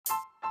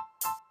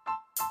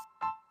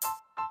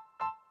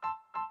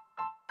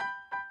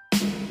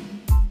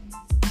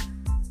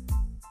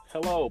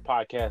Hello,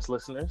 podcast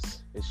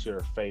listeners. It's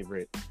your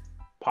favorite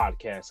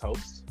podcast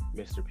host,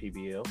 Mr.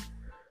 PBL.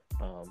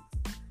 Um,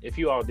 if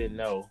you all didn't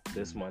know,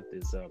 this month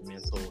is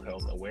Mental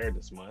Health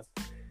Awareness Month,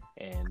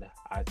 and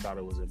I thought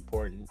it was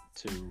important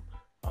to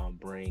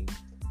bring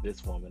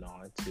this woman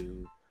on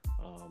to,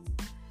 um,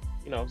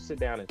 sit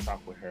down and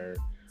talk with her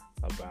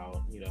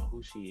about,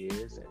 who she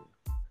is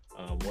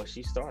and what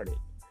she started.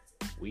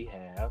 We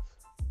have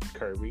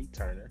Kirby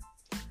Turner,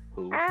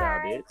 who Hi,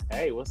 founded.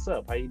 Hey, what's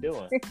up? How you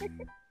doing?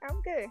 I'm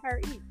good. How are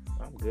you?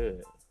 I'm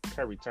good.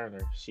 Kirby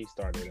Turner, she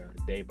started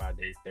Day by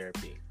Day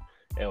Therapy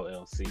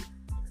LLC,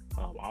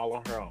 all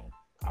on her own.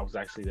 I was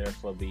actually there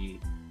for the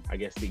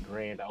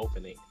grand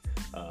opening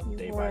of You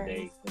Day by were,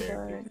 Day you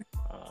Therapy.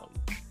 were. Um,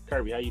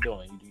 Kirby, how you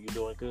doing? You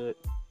doing good?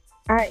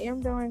 I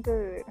am doing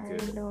good. I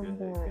Good, am doing good,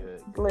 good.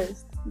 good, good.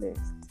 Blessed.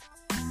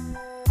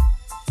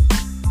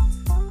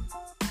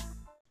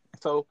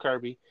 So,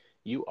 Kirby,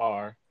 you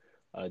are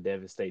a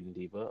devastating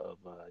diva of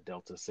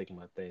Delta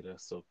Sigma Theta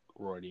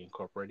Sorority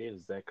Incorporated.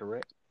 Is that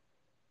correct?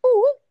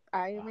 Ooh,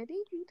 I Uh, am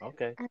indeed.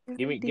 okay. I am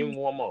Give me indeed.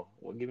 one more.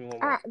 Well, give me one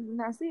more.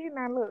 Now see,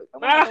 now look, I'm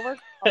gonna have to work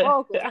on my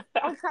vocals. I'm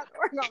gonna have to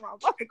work on my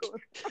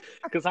vocals.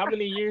 Because how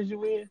many years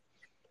you in?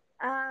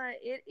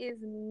 It is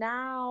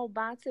now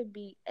about to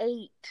be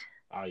 8.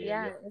 Oh yeah,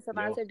 Yeah, yo, it's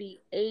about yo, to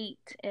be 8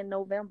 in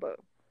November.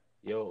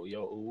 yo,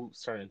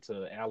 oops turn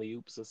into alley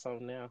oops or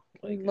something now.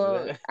 Like, is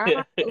Look,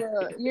 that?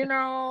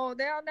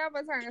 they'll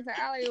never turn into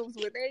alley oops,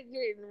 but they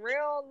getting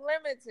real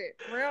limited,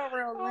 real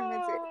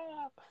limited.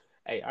 Ah.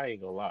 Hey, I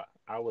ain't gonna lie.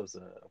 I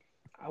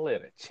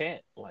led a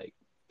chant like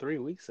 3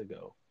 weeks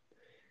ago,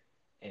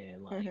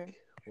 and like Hmm.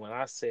 when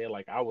I said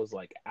like I was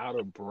like out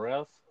of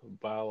breath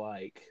by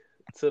like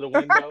to the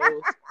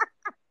windows,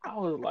 I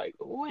was like,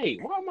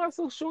 wait, why am I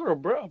so short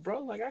of breath, bro?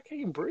 Like I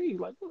can't breathe.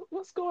 Like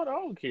what's going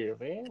on here,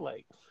 man?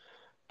 Like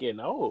getting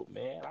old,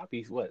 man. I'll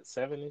be what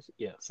 7 this?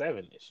 Yeah,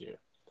 7 this year.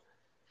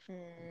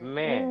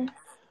 Man,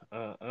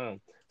 Mm-mm. uh.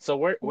 So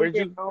where We where'd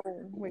getting you?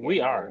 old. We We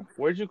getting are. old.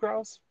 Where'd you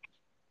cross?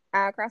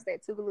 I crossed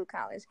at Tougaloo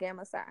College,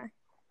 Gamma Psi.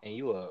 And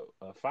you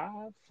a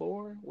 5,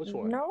 4? Which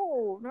one?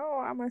 No,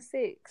 I'm a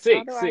 6. Six,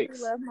 Although I do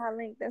six. love my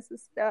link, that's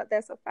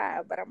a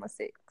 5, but I'm a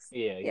 6.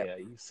 Yeah, Yep. yeah.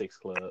 You six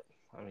club.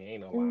 I mean,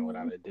 ain't no line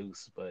without Mm. a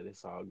deuce, but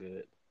it's all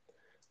good.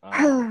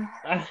 Um,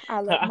 I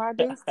love my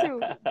deuce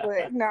too,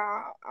 but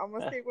nah, I'm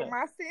gonna stick with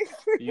my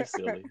 6. you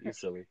silly, you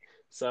silly.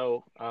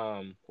 So,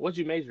 what'd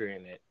you major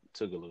in at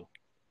Tougaloo?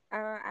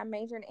 I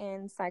majored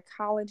in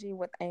psychology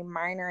with a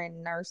minor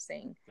in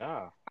nursing.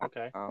 Ah,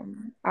 okay.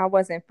 I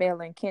wasn't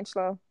failing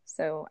Kinchlow,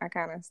 so I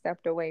kind of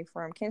stepped away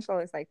from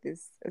Kinchlow. It's like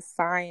this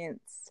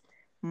science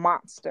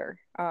monster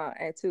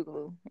at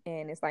Tougaloo,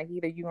 and it's like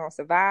either you gonna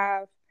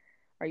survive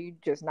or you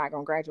just not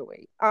gonna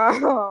graduate.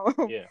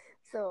 Yeah.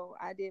 So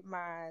I did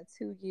my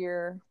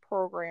 2-year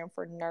program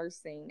for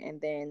nursing, and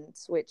then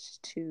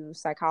switched to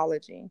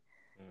psychology,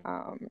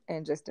 Mm.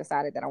 and just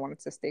decided that I wanted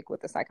to stick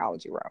with the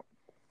psychology route.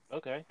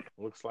 Okay.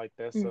 Looks like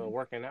that's Mm.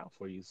 working out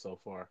for you so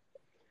far.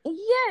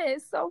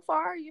 Yes, so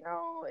far,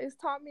 it's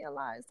taught me a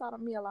lot. It's taught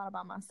me a lot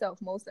about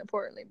myself, most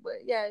importantly.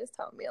 But yeah, it's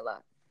taught me a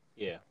lot.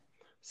 Yeah.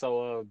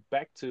 So,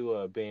 back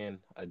to being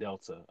a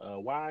Delta.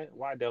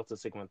 Why Delta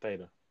Sigma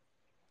Theta?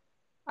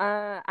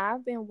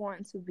 I've been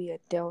wanting to be a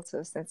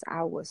Delta since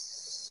I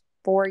was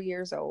 4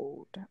 years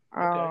old.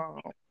 Okay. Um,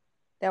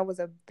 that was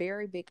a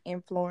very big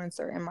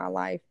influencer in my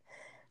life.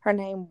 Her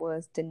name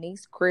was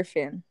Denise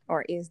Griffin,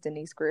 or is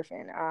Denise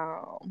Griffin.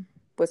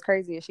 What's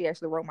crazy is she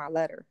actually wrote my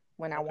letter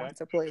when I Okay. wanted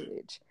to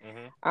pledge.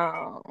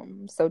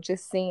 Mhm. So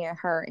just seeing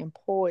her in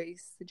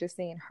poise, just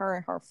seeing her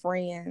and her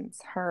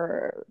friends,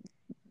 her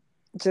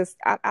just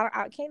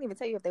I can't even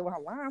tell you if they were her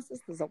line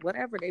sisters or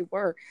whatever they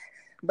were,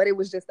 but it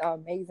was just an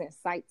amazing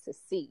sight to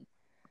see.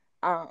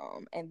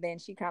 And then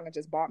she kind of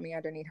just brought me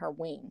underneath her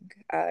wing.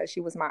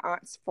 She was my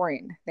aunt's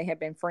friend. They had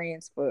been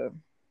friends for,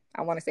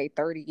 I want to say,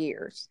 30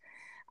 years.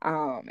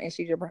 And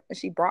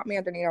she brought me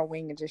underneath her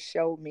wing and just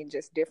showed me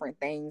just different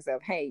things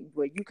of, hey,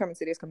 well, you coming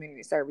to this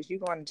community service, you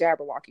going to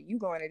Jabberwocky, you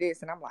going to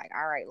this, and I'm like,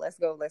 all right, let's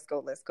go.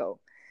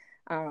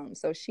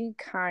 So she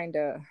kind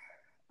of,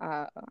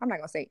 I'm not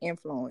gonna say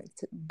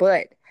influenced,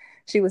 but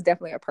she was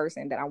definitely a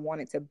person that I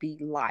wanted to be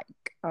like.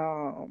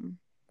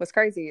 What's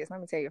crazy is, let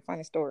me tell you a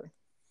funny story.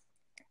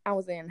 I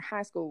was in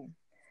high school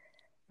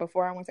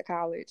before I went to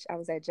college. I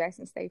was at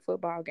Jackson State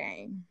football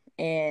game,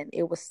 and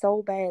it was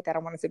so bad that I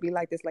wanted to be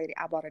like this lady.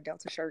 I bought a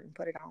Delta shirt and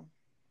put it on.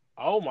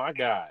 Oh my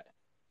God.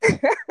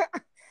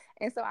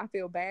 And so I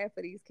feel bad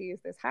for these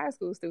kids that's high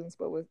school students,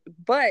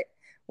 but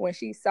when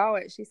she saw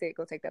it, she said,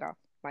 "Go take that off,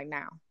 like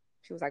now."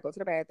 She was like, "Go to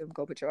the bathroom,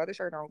 go put your other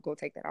shirt on, go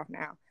take that off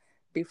now."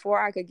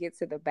 Before I could get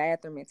to the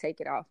bathroom and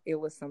take it off, it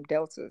was some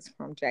Deltas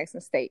from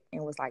Jackson State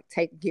and was like,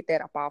 get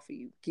that up off of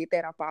you. Get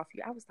that up off of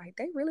you. I was like,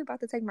 they really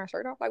about to take my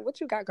shirt off? Like, what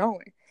you got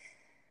going?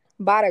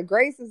 By the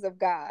graces of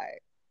God,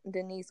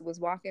 Denise was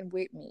walking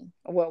with me,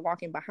 well,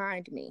 walking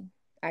behind me.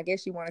 I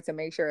guess she wanted to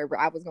make sure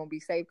I was going to be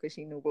safe because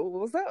she knew what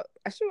was up.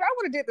 Sure, I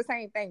would have did the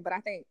same thing, but I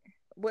think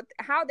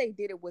how they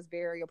did it was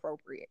very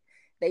appropriate.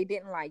 They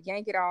didn't like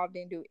yank it off,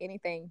 didn't do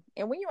anything.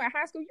 And when you're in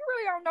high school, you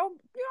really don't know.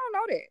 You don't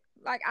know that.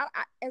 Like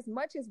I as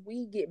much as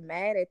we get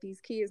mad at these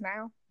kids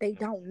now, they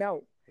don't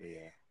know.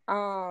 Yeah.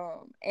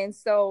 And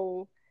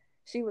so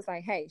she was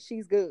like, "Hey,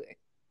 she's good.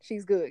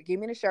 She's good. Give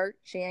me the shirt.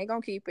 She ain't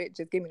gonna keep it.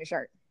 Just give me the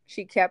shirt."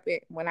 She kept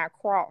it when I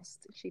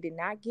crossed. She did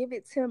not give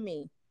it to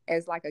me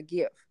as like a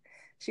gift.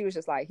 She was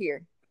just like,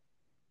 here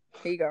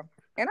you go.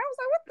 And I was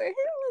like, what the hell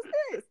is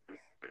this?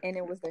 And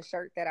it was the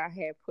shirt that I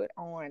had put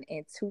on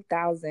in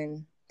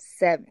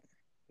 2007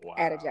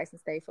 at a Jackson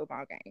State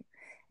football game.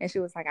 And she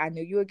was like, I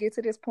knew you would get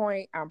to this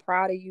point. I'm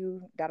proud of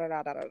you. Da da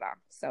da da da da.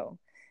 So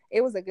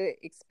it was a good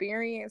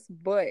experience,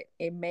 but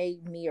it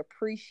made me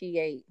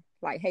appreciate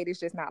like, hey, this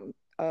is just not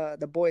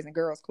the Boys and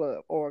Girls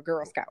Club or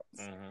Girl Scouts.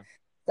 Mm-hmm.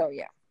 So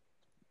yeah.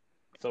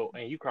 So,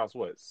 and you crossed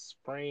what?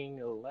 Spring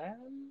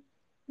 11?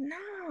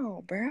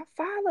 No, bro.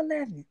 Fall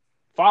 11.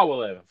 Fall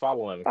 11.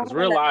 Because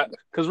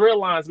real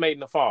lines made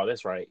in the fall.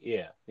 That's right.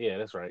 Yeah,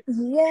 that's right.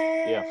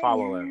 Yeah.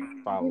 Fall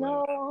 11. Fall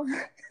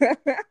 11.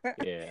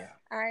 Yeah.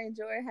 I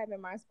enjoy having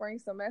my spring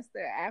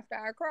semester after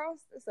I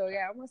crossed. So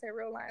yeah, I want to say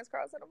real lines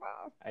cross in the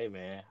fall. Hey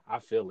man, I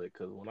feel it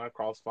because when I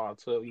crossed fall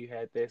 12, you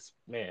had this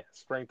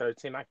spring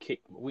 13. I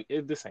kicked.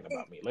 This ain't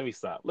about me. Let me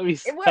stop. Well, you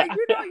had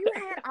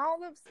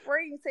all of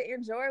spring to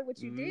enjoy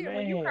what you did. Man.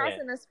 When you cross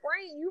in the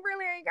spring, you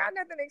really ain't got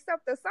nothing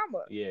except the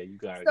summer. Yeah, you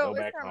gotta go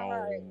back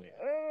home.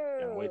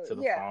 Gotta wait till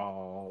the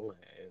fall.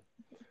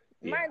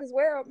 Might as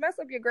well mess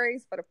up your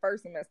grades for the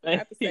first semester,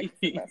 not the second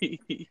semester.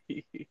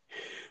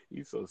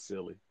 You so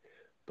silly.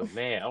 But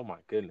man, oh my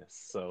goodness.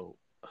 So,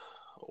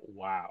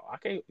 wow.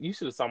 You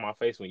should have saw my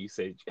face when you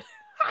said.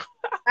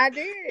 I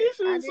did. You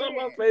should have saw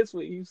my face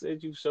when you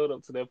said you showed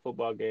up to that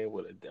football game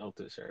with a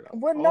Delta shirt on.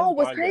 Well, no,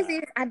 what's crazy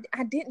is I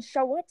didn't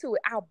show up to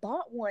it. I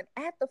bought one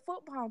at the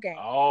football game.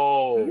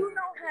 Oh. You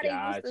know how they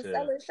used to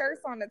sell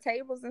shirts on the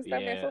tables and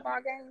stuff at football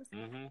games?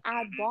 Mm-hmm.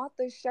 I bought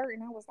the shirt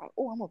and I was like,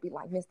 oh, I'm going to be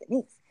like Miss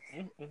Denise.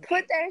 Mm-hmm.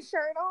 Put that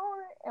shirt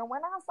on, and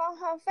when I saw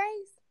her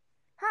face,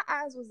 her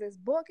eyes was as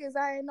book as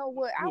I didn't know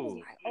what. I was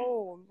like,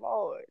 oh,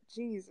 Lord,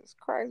 Jesus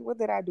Christ, what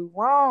did I do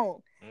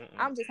wrong? Mm-mm.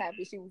 I'm just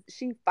happy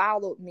she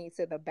followed me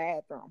to the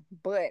bathroom.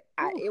 But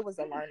it was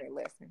a learning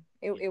lesson.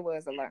 It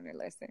was a learning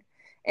lesson.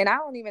 And I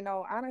don't even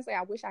know, honestly,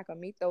 I wish I could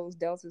meet those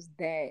Deltas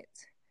that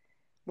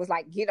was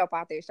like, get up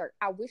out their shirt.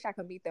 I wish I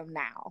could meet them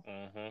now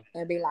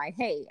and be like,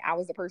 hey, I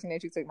was the person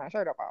that you took my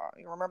shirt off on.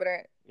 You remember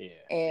that?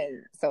 Yeah.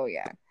 And so,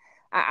 yeah,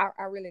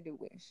 I really do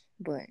wish.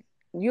 But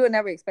you would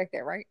never expect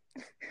that, right?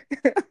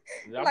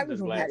 I'm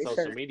just glad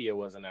social media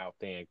wasn't out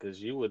then,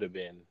 because you would have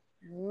been.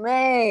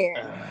 Man,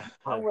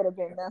 I would have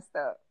been messed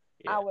up.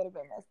 Yeah. I would have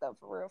been messed up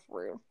for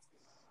real.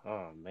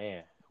 Oh,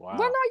 man. Wow.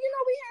 But no,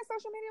 we had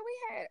social media. We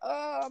had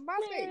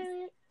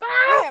MySpace.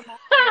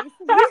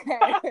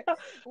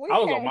 I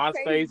was on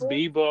MySpace,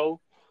 Bebo,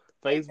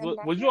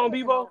 Facebook. Was you on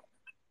Bebo?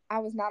 I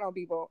was not on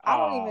Bebo. I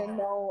don't even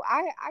know.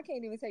 I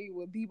can't even tell you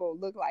what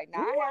Bebo looked like. Now,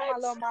 I had my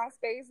little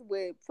MySpace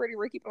with Pretty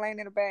Ricky playing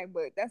in the back,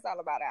 but that's all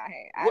about it I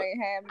had. I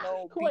didn't have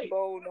no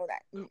Bebo, no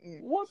that.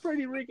 Mm-mm. What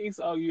Pretty Ricky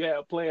song you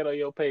have playing on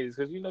your page?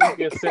 Because you know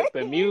you can set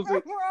the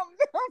music.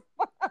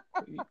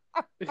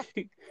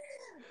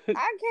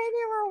 I can't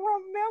even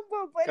remember,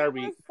 but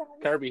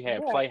Kirby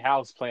had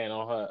Playhouse playing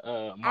on her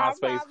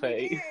MySpace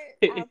page.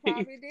 I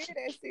probably did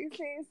at 16,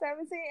 17,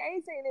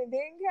 18. It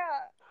didn't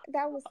count.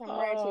 That was some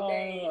ratchet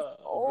days.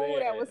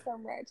 That was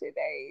some ratchet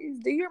days.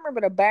 Do you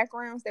remember the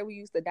backgrounds that we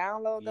used to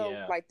download though?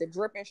 Yeah. Like the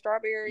dripping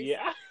strawberries?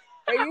 Yeah.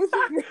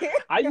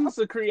 I used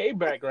to create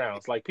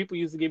backgrounds. Like people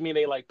used to give me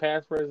their like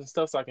passwords and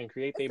stuff so I can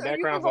create their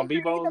backgrounds on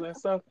Bebos and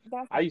stuff.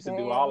 I used to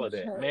do all of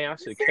that. Man, I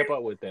should have kept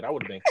up with that. I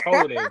would have been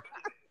coding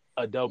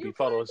Adobe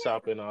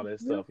Photoshop and all that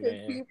stuff,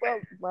 man. Keep up,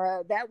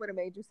 bro. That would have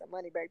made you some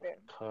money back then.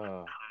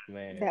 Oh,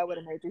 man. That would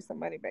have made you some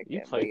money back then.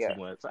 You play too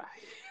much.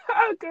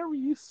 Kirby,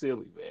 you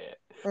silly, man.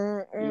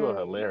 You are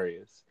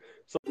hilarious.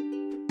 So,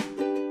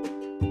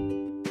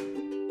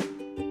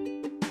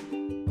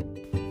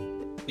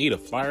 need a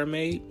flyer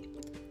made?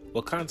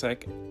 Well,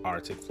 contact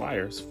Arctic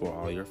Flyers for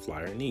all your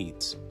flyer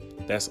needs.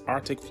 That's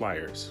Arctic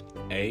Flyers,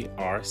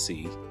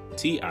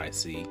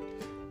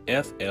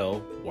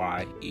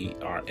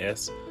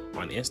 ARCTICFLYERS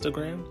on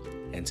Instagram,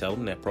 and tell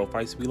them that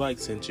Profiles We Like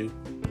sent you.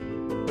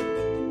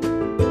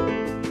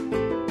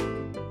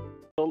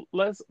 So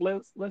let's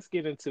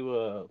get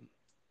into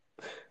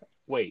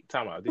wait,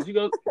 time out. Did you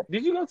go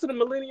to the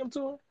Millennium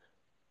Tour?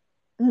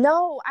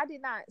 No, I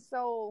did not.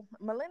 So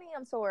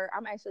Millennium Tour,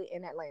 I'm actually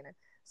in Atlanta.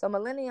 So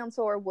Millennium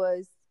Tour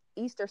was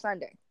Easter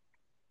Sunday.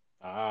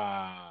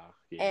 Yeah.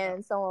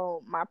 And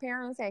so my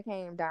parents had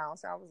came down,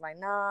 so I was like,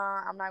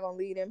 nah, I'm not gonna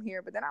leave them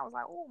here. But then I was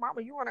like, oh,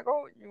 mama, you wanna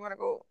go?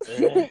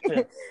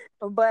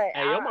 But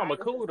hey, your mama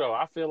cool though.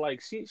 I feel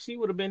like she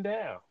would have been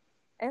down.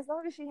 As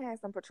long as she had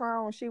some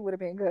Patron, she would have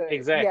been good.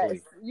 Exactly.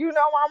 Yes. You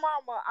know my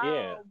mama.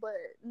 Yeah. But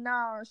no,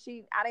 I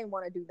didn't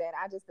want to do that.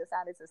 I just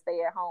decided to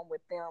stay at home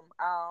with them.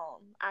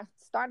 I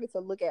started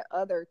to look at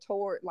other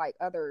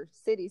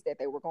cities that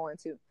they were going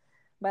to.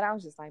 But I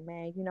was just like,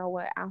 man, you know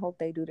what? I hope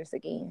they do this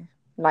again.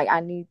 Like, I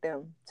need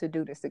them to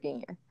do this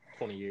again.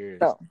 20 years.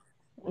 So,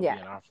 We'll be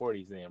yeah, in our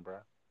 40s then, bro.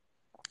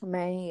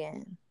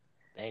 man,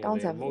 They ain't gonna don't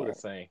be able tell to me move the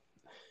that. same.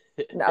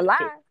 A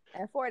lie.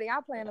 At 40,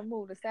 I plan to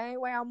move the same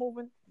way I'm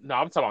moving. No,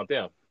 I'm talking about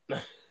them.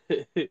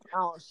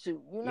 Oh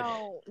shoot,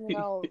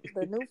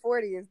 the new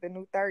 40 is the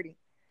new 30,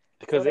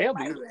 Because so they might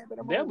be able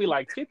to they'll move. be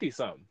like 50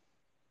 something.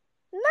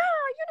 No,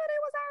 they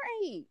was our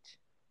age.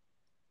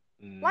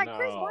 Like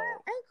Chris Brown,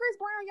 No, ain't Chris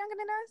Brown younger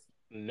than us?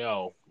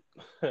 no.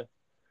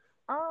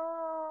 Why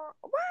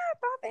I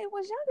thought they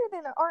was younger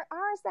than or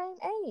our same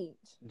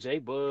age. J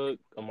Bug,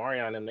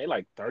 Amarion, them, they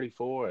like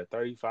 34 or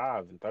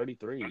 35 and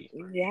 33.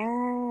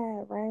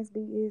 Yeah,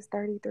 Raspy is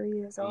 33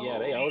 years Yeah,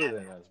 they old. older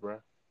than us,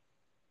 bro.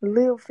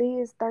 Lil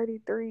Fizz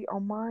 33.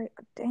 Omari,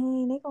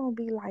 dang, they gonna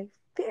be like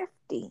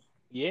 50.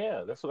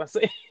 Yeah, that's what I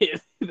said.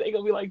 They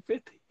gonna be like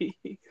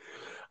 50.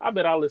 I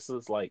bet our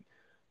listeners like,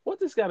 what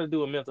this got to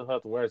do with mental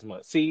health awareness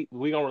month? See,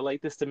 we gonna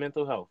relate this to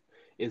mental health.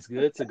 It's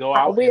good to go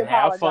out We and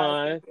have apologize,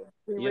 fun. people.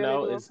 We You really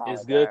know, do it's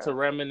good apologize. to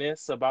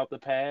reminisce about the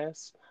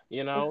past.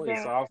 You know,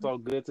 it's Exactly. also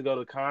good to go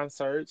to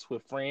concerts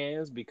with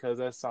friends because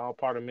that's all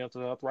part of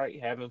mental health, right?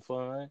 Having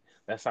fun.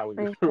 That's how we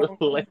Exactly.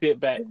 relate it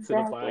back to the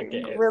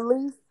Exactly. podcast.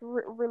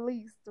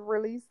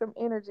 Release some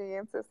energy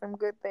into some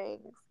good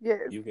things.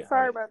 Yes. You can,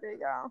 Sorry about that,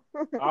 y'all.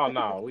 oh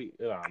no,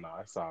 oh no,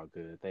 it's all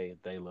good.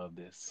 They love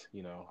this,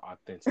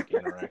 authentic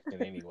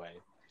interaction anyway.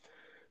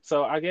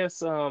 So I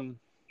guess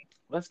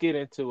let's get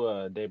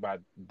into day by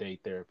day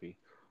therapy.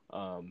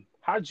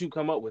 How'd you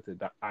come up with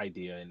the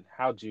idea and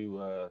how'd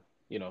you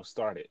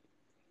start it?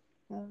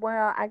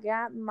 Well, I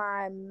got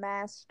my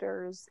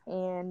master's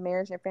in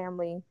marriage and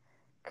family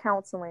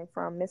counseling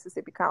from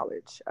Mississippi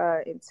College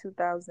in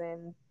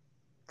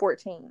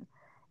 2014.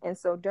 And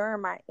so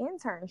during my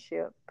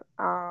internship,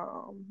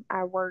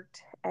 I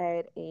worked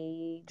at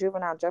a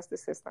juvenile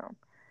justice system.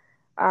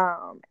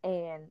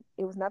 And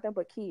it was nothing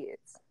but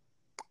kids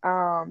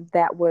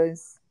that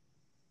was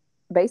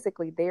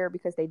basically there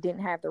because they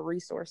didn't have the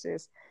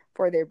resources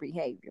for their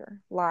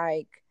behavior.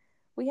 Like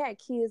we had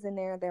kids in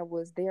there that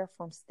was there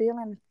from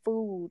stealing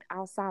food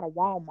outside of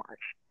Walmart.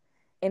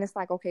 And it's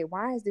like, okay,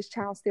 why is this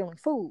child stealing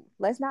food?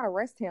 Let's not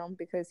arrest him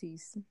because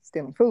he's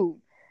stealing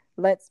food.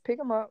 Let's pick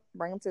him up,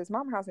 bring him to his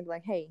mom's house and be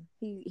like, hey,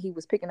 he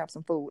was picking up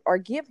some food, or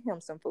give him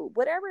some food,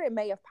 whatever it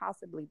may have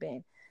possibly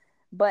been.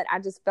 But I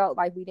just felt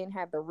like we didn't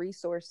have the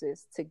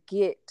resources to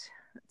get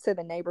to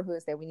the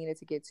neighborhoods that we needed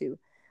to get to.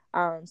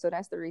 So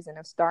that's the reason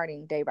of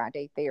starting day by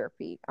day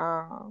therapy.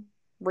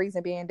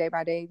 Reason being, day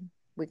by day,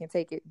 we can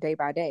take it day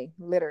by day,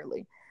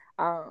 literally,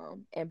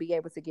 and be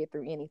able to get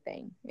through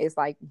anything. It's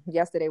like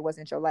yesterday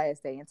wasn't your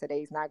last day, and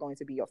today's not going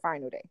to be your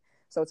final day.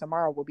 So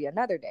tomorrow will be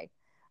another day.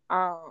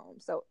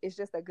 So it's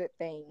just a good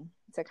thing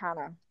to kind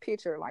of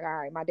picture, like, all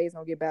right, my day's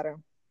gonna get better.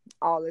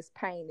 All this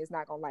pain is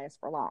not gonna last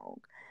for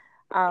long.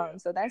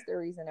 So that's the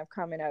reason of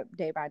coming up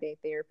day by day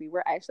therapy.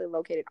 We're actually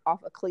located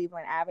off of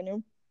Cleveland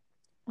Avenue.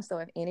 So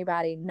if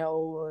anybody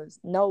knows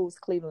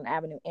Cleveland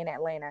Avenue in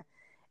Atlanta,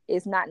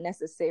 it's not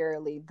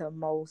necessarily the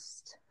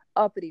most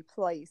uppity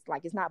place.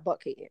 Like it's not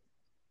Buckhead.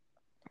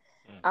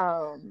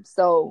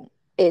 So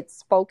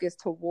it's focused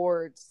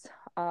towards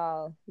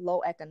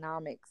low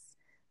economics,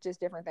 just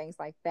different things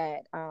like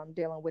that,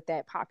 dealing with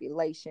that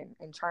population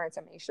and trying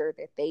to make sure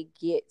that they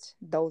get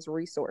those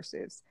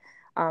resources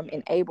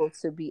and able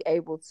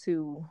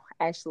to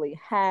actually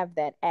have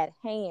that at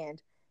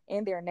hand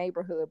in their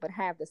neighborhood, but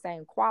have the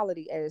same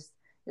quality as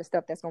the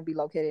stuff that's going to be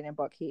located in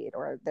Buckhead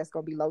or that's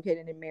going to be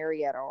located in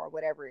Marietta or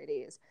whatever it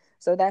is.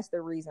 So that's the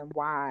reason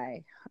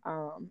why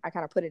I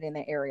kind of put it in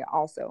that area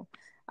also.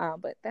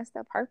 But that's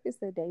the purpose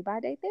of day by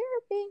day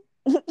therapy.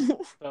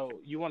 So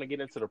you want to get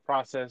into the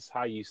process,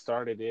 how you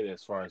started it,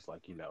 as far as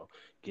like getting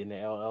the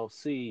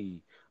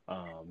LLC,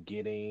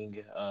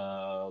 getting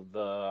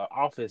the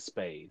office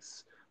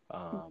space,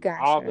 all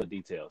Gotcha. the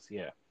details.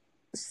 Yeah.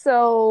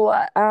 So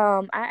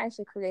I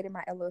actually created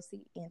my LLC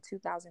in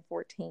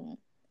 2014.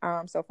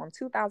 So from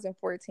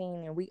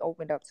 2014 and we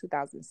opened up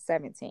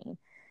 2017.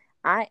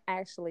 I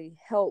actually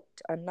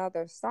helped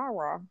another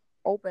Sarah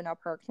open up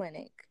her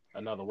clinic.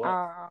 Another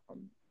what?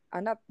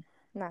 Another.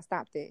 No,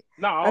 stop that.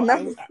 No,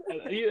 Another.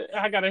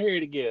 I gotta hear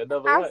it again.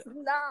 Another what?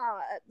 No.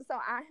 So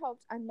I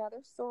helped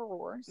another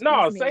soror.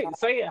 No, Excuse me.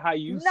 say it how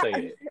you No, say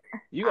it.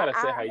 You gotta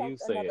say how I you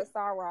helped say another it.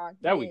 soror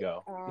There we get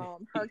go.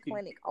 her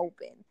clinic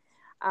open.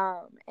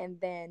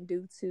 And then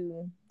due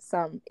to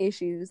some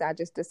issues, I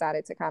just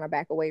decided to kind of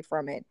back away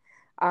from it.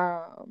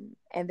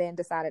 And then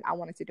decided I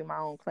wanted to do my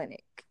own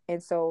clinic.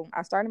 And so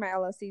I started my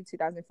LLC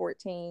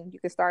 2014. You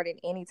can start it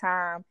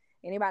anytime.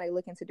 Anybody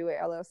looking to do an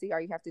LLC,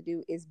 all you have to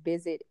do is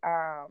visit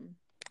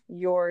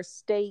your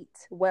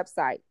state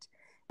website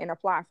and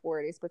apply for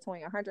it. It's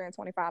between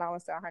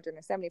 $125 to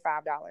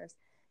 $175.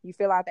 You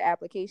fill out the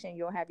application,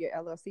 you'll have your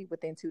LLC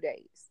within 2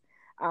 days.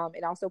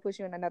 It also puts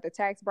you in another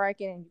tax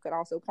bracket, and you could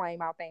also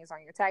claim out things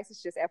on your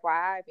taxes. Just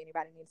FYI, if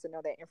anybody needs to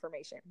know that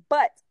information.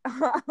 But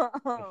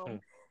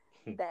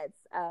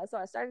that's so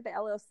I started the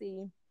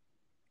LLC.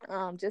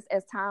 Just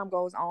as time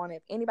goes on,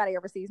 if anybody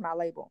ever sees my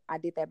label, I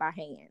did that by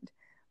hand.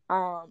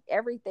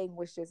 Everything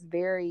was just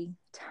very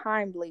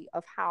timely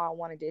of how I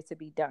wanted it to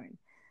be done.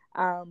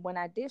 When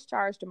I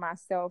discharged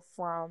myself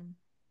from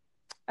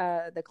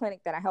the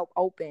clinic that I helped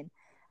open,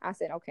 I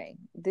said, okay,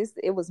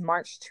 it was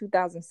March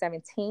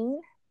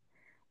 2017.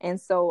 And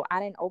so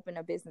I didn't open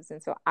a business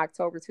until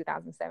October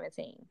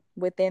 2017.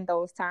 Within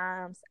those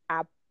times,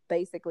 I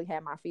basically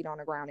had my feet on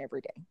the ground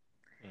every day.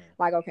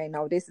 Like, okay,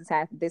 no, this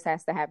has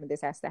to happen.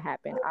 This has to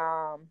happen.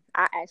 I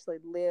actually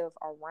live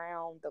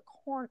around the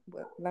corner.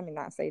 Well, let me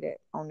not say that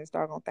on this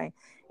doggone thing.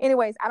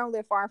 Anyways, I don't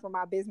live far from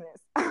my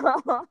business.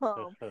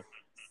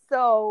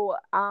 So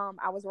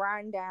I was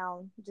riding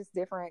down just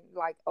different,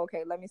 like,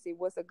 okay, let me see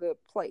what's a good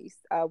place.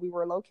 We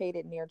were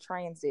located near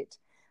transit.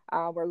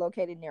 We're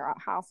located near a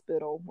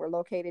hospital. We're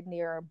located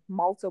near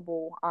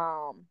multiple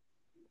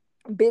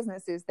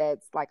businesses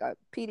that's like a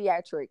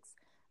pediatrics,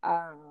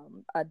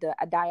 a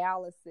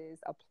dialysis,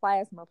 a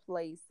plasma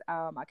place,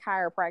 a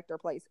chiropractor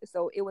place.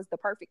 So it was the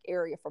perfect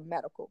area for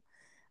medical.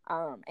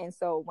 And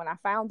so when I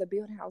found the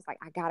building, I was like,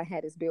 I gotta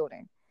have this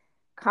building.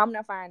 Come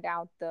to find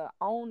out, the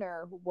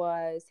owner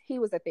he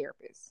was a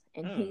therapist,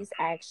 and he's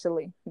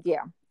actually,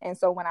 yeah. And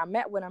so when I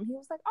met with him, he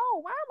was like,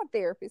 oh, well, I'm a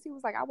therapist. He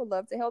was like, I would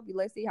love to help you.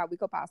 Let's see how we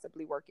could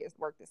possibly work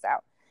this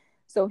out.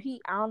 So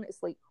he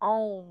honestly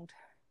owned,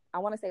 I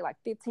want to say, like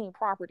 15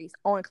 properties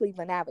on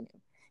Cleveland Avenue.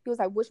 He was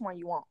like, which one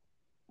you want?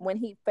 When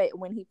he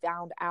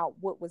found out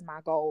what was my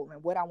goal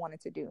and what I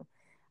wanted to do.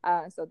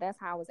 So that's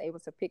how I was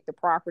able to pick the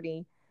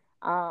property.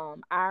 I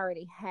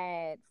already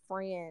had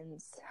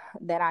friends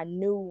that I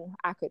knew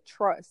I could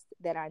trust,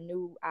 that I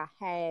knew I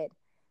had,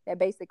 that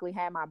basically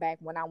had my back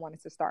when I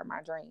wanted to start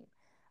my dream.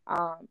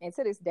 And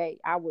to this day,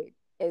 I would,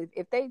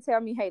 if they tell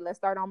me, hey, let's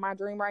start on my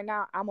dream right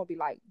now, I'm going to be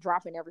like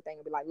dropping everything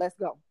and be like, let's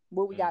go.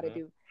 What we got to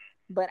do.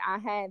 But I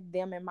had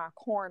them in my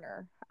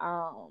corner,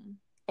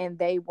 and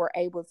they were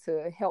able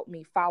to help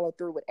me follow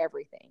through with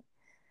everything.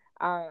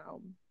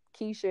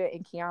 Keisha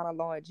and Kiana,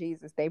 Lord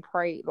Jesus, they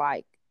prayed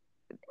like,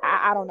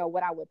 I don't know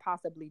what I would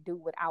possibly do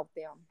without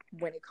them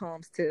when it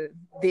comes to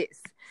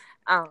this.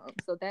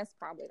 So that's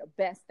probably the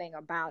best thing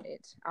about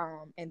it.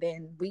 And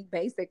then we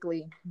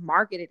basically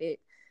marketed it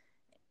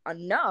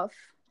enough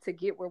to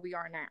get where we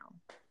are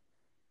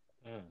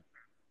now.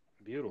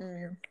 Beautiful.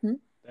 Mm-hmm.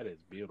 That is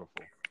beautiful.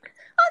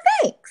 Oh,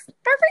 thanks.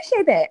 I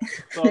appreciate that.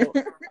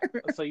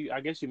 So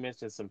I guess you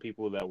mentioned some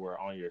people that were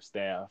on your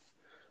staff.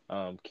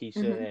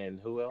 Keisha and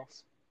who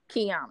else?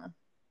 Kiana.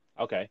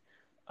 Okay.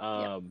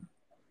 Yep.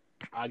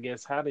 I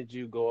guess, how did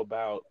you go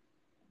about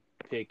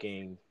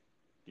picking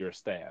your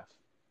staff?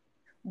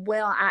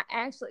 Well,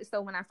 so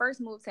when I first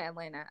moved to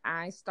Atlanta,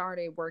 I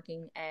started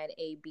working at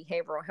a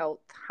behavioral health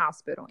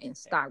hospital in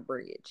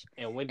Stockbridge.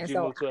 And when did you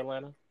move to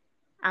Atlanta?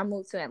 I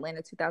moved to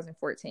Atlanta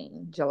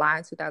 2014,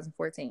 July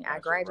 2014. Gotcha, I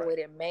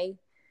graduated in May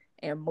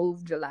and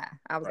moved July.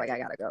 I was like, I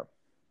gotta go.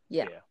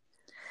 Yeah.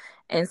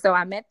 And so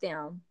I met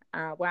them.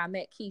 I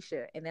met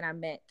Keisha, and then I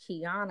met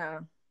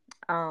Kiana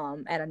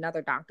at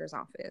another doctor's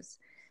office.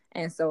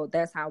 And so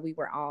that's how we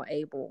were all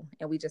able,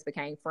 and we just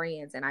became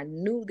friends. And I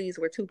knew these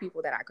were two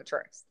people that I could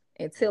trust.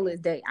 Until this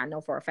day, I know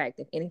for a fact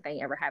if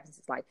anything ever happens,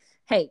 it's like,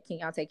 hey, can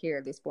y'all take care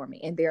of this for me?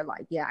 And they're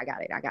like, yeah, I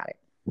got it.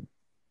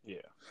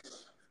 Yeah.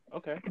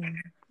 Okay.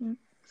 Mm-hmm.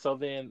 So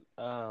then,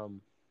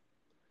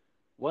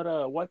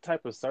 what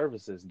type of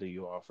services do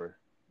you offer?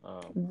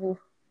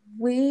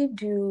 We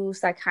do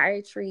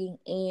psychiatry,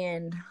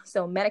 and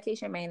so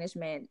medication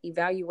management,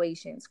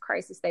 evaluations,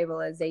 crisis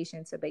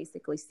stabilization, to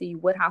basically see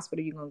what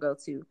hospital you're going to go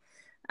to,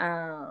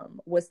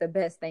 what's the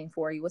best thing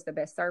for you, what's the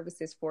best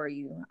services for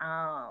you,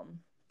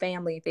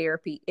 family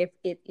therapy if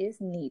it is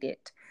needed,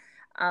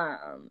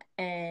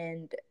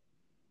 and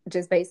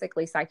just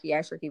basically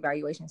psychiatric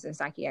evaluations and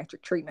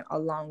psychiatric treatment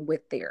along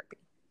with therapy.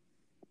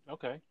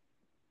 Okay.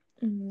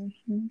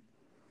 Mm-hmm.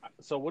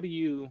 So what do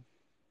you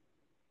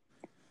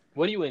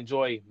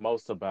enjoy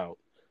most about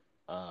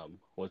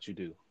what you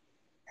do?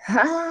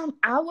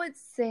 I would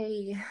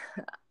say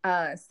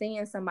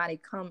seeing somebody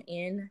come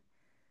in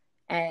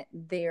at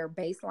their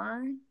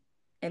baseline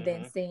and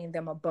then seeing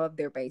them above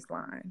their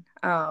baseline.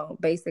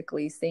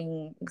 Basically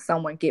seeing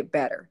someone get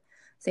better,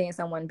 seeing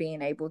someone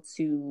being able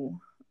to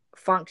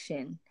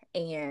function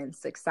in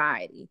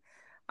society,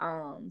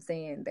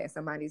 saying that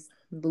somebody's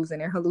losing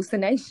their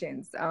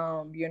hallucinations.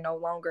 You're no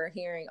longer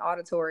hearing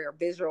auditory or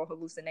visual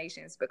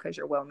hallucinations because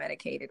you're well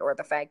medicated, or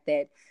the fact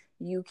that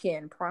you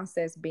can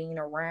process being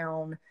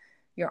around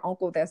your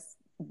uncle that's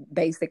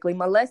basically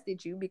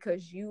molested you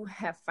because you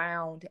have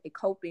found a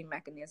coping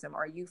mechanism,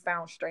 or you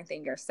found strength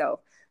in yourself.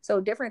 So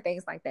different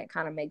things like that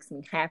kind of makes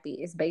me happy.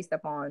 It's based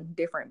upon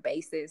different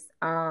bases.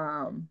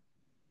 And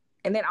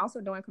then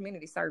also doing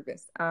community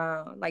service.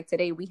 Like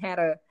today we had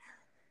a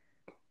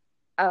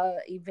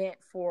event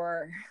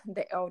for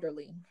the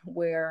elderly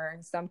where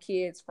some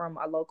kids from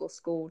a local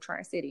school,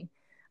 Tri-City,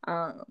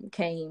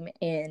 came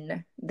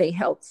and they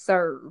helped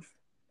serve,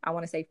 I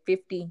want to say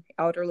 50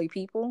 elderly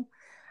people.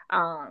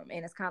 And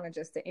it's kind of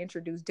just to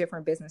introduce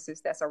different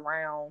businesses that's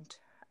around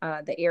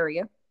the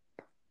area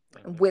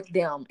with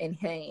them in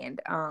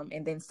hand,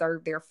 and then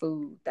serve their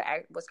food.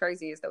 What's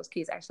crazy is those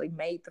kids actually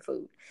made the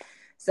food.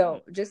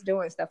 So just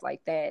doing stuff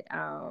like that,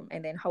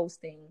 and then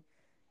hosting.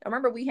 I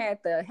remember we had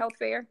the health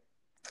fair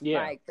Yeah.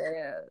 Like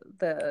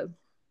the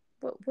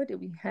what did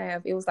we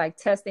have? It was like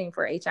testing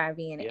for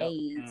HIV and Yep.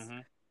 AIDS, Mm-hmm.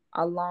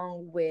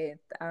 along with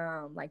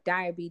like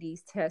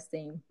diabetes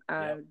testing,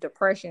 Yep.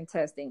 depression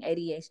testing,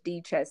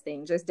 ADHD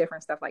testing, just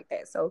different stuff like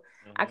that. So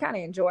I Mm-hmm. kind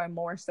of enjoy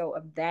more so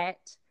of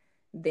that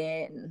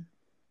than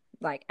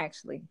like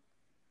actually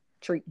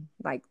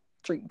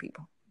treating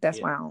people. That's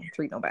Yeah. why I don't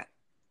treat nobody.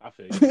 I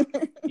feel you.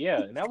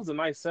 Yeah, and that was a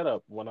nice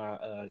setup when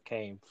I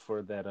came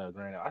for that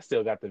grant. I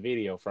still got the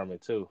video from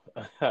it too.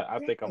 I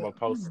think I'm gonna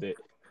post it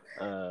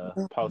I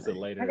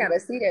later gotta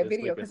see that this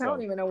video week or because I don't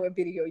so. even know what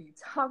video you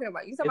talking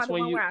about. You talking It's about the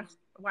when one you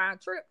where I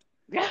tripped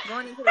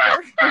going into the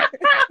door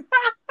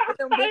with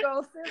them big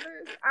old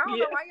scissors? I don't yeah,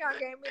 know why y'all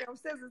gave me them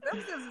scissors.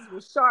 Them scissors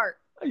was sharp.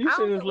 you I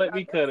should don't just know what let y'all.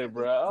 me Them cut it,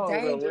 bro. scissors I was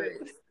don't know dangerous.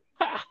 what.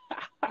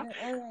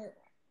 Mm-mm.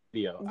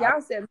 Yo,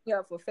 Y'all set me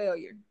up for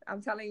failure.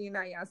 I'm telling you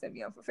now, y'all set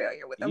me up for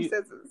failure with them you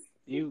scissors.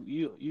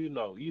 you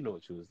know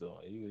what you was doing.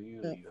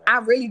 You I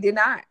really did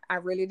not. I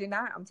really did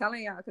not. I'm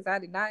telling y'all because I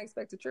did not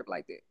expect a trip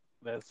like that.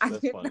 I that's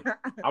did funny. not.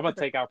 I'm gonna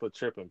take out the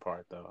tripping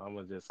part though. I'm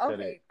gonna just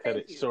Okay, cut thank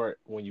it you. short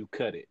when you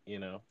cut it. You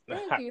know.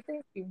 Thank you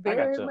I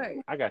got very your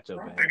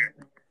much. back.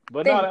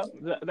 But no, Thank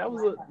you. that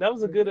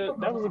was a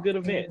good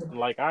event.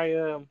 Like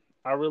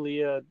I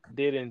really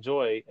did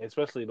enjoy,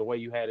 especially the way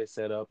you had it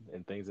set up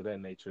and things of that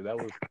nature.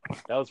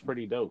 That was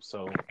pretty dope.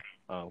 So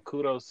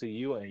kudos to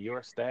you and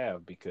your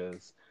staff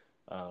because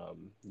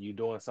you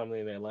doing something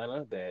in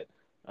Atlanta that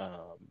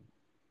um,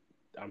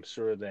 I'm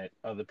sure that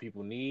other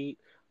people need.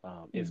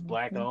 It's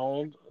black Mm-hmm.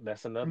 owned.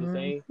 That's another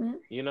thing, Mm-hmm.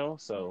 you know.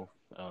 So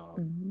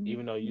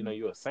even though you Mm-hmm. know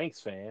you're a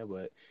Saints fan,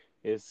 but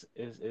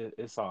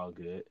it's all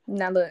good.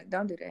 Now look,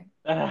 don't do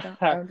that.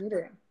 Don't do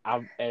that.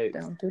 I'm at,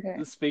 Don't do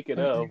that. speaking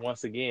of, Mm-mm.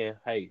 once again,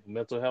 hey,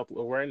 mental health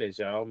awareness,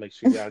 y'all. Make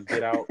sure y'all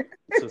get out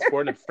to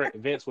sporting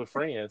events with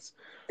friends.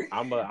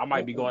 I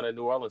might be going Mm-mm. to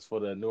New Orleans for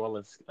the New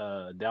Orleans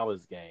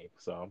Dallas game,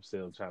 so I'm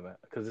still trying to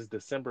because it's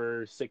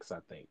December 6th, I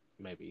think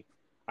maybe.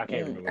 I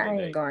can't remember the I ain't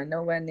date, going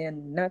nowhere near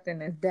nothing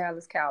that's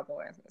Dallas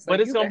Cowboys. So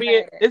but you can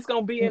have it. it's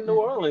gonna be in New Mm-mm.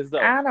 Orleans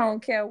though, I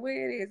don't care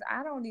where it is.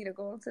 I don't need to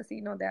go to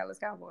see no Dallas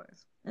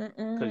Cowboys.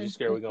 because you're Mm-mm.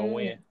 scared we're gonna Mm-mm.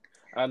 win.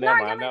 No, Never y'all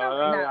mind. ain't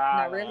gonna. No,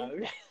 Not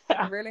really.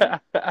 Really,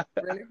 no,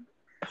 really.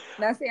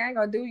 Now, see, I ain't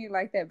gonna do you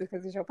like that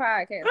because it's your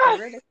podcast. But no.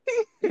 really,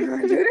 you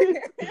gonna do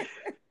that?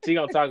 She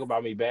gonna talk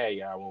about me bad,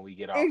 y'all, when we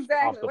get off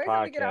Exactly. the Wait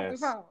till we get off the podcast.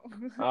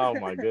 phone. Oh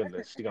my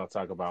goodness, she gonna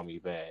talk about me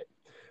bad.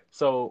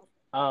 So,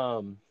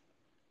 are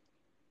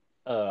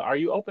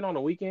you open on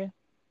the weekend?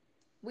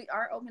 We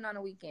are open on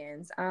the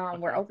weekends.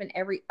 We're Okay. open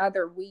every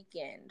other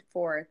weekend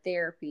for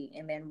therapy,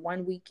 and then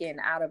one weekend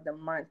out of the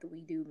month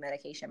we do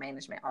medication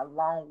management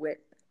along with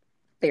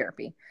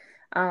therapy.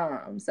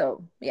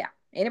 So yeah,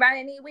 anybody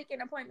that need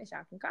weekend appointments,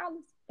 y'all can call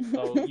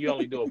So us. you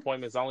only do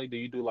appointments only? Do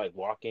you do like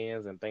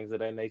walk-ins and things of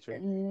that nature?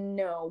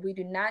 No, we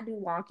do not do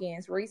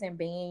walk-ins. Reason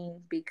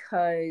being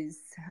because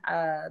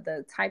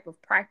the type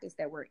of practice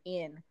that we're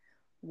in,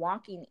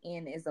 walking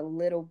in is a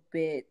little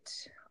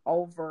bit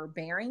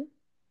overbearing.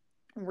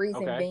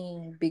 Reason Okay.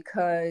 being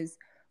because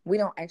we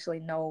don't actually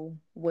know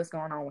what's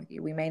going on with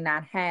you. We may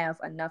not have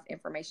enough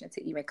information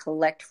to even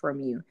collect from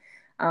you.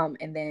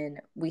 And then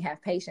we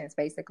have patients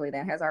basically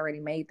that has already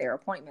made their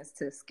appointments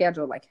to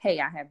schedule like, hey,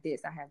 I have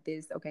this, I have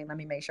this. Okay, let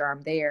me make sure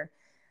I'm there.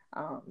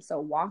 So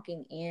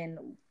walking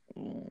in,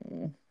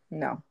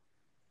 no.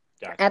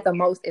 At Gotcha. the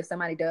most, if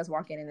somebody does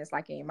walk in and it's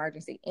like an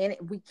emergency, and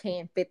we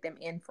can fit them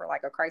in for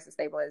like a crisis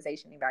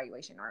stabilization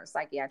evaluation or a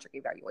psychiatric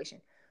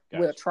evaluation,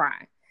 we'll Gotcha.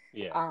 try.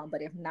 Yeah.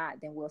 But if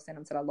not, then we'll send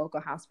them to the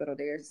local hospital.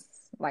 There's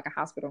like a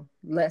hospital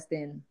less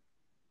than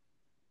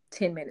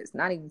 10 minutes,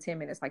 not even 10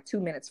 minutes, like 2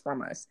 minutes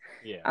from us.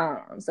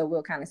 Yeah. So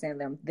we'll kind of send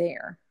them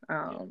there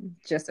Yeah.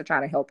 just to try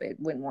to help it.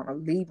 Wouldn't want to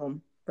leave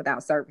them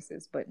without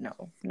services, but no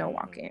Hmm.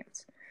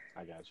 walk-ins.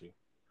 I got you.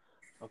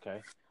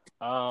 Okay.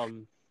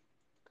 Um,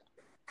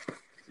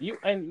 you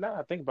and now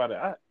I think about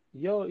it,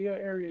 your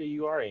area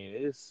you are in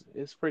is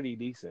pretty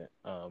decent.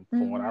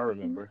 From what I Mm-hmm.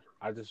 remember,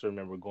 I just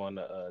remember going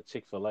to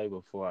Chick-fil-A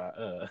before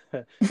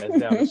that's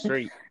down the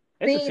street.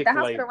 It's a See, the Chick-fil-A.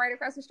 hospital right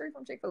across the street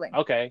from Chick-fil-A.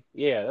 Okay,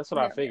 yeah, that's what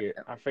I Yep, yep, figured.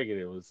 yep. I figured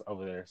it was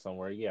over there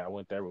somewhere. Yeah, I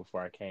went there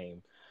before I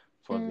came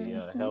for the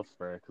Mm-hmm. health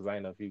fair because I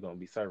didn't know if you're gonna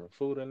be serving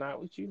food or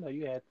not. Which you know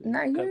you had the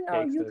Now you know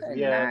cupcakes. you And, could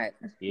yeah, not,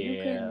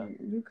 yeah.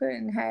 you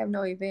couldn't have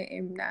no event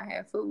and not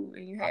have food,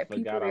 and you I had people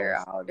forgot I there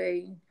was all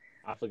day.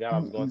 I forgot I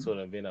was going Mm-mm. to an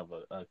event of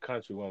a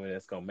country woman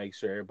that's gonna make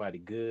sure everybody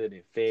good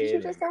and Did you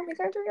fed just and tell me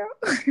country girl?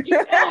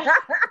 yeah,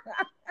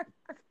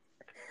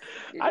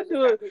 Did I you just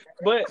do tell it. me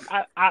But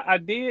I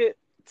did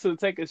to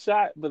take a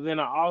shot, but then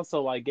I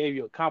also like gave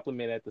you a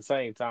compliment at the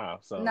same time.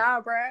 So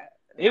nah, bruh.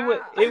 it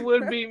Nah.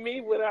 would be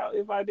me without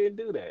if I didn't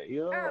do that.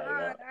 You know,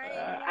 like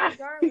I ain't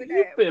going with you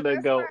that. But finna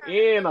that's go fine.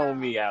 in But on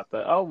me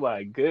after. Oh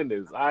my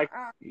goodness, uh,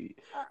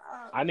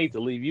 uh, I need to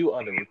leave you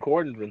on the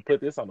recordings and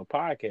put this on the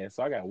podcast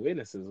so I got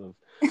witnesses of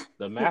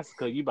the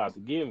massacre you about to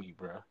give me,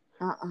 bro.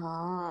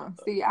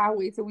 See, I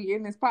wait till we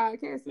end this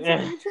podcast to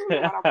tell you truly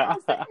what I'm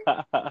gonna say.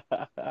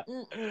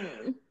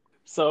 Mm-mm.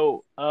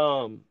 So,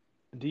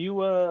 do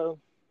you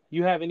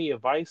You have any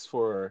advice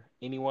for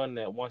anyone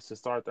that wants to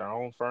start their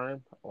own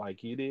firm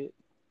like you did?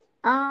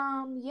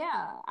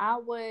 Yeah, I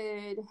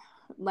would,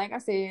 like I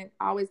said,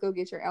 always go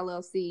get your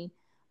LLC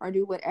or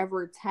do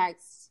whatever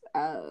tax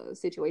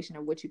situation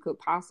of what you could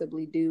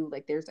possibly do.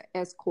 Like there's an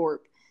S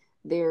corp,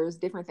 there's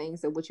different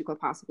things of what you could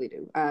possibly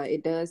do.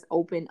 It does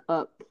open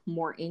up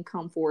more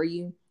income for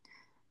you.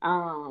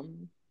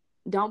 Um,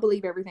 don't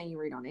believe everything you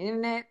read on the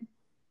internet.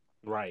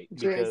 Right,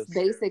 Just because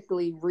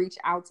basically reach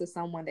out to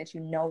someone that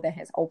you know that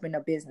has opened a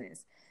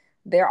business.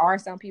 There are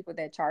some people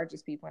that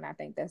charges people, and I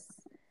think that's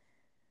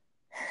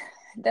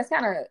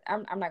kind of,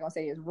 I'm not gonna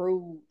say it's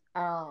rude.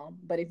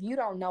 But if you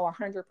don't know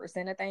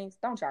 100% of things,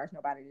 don't charge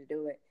nobody to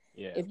do it.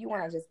 yeah, If you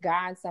want to just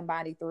guide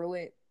somebody through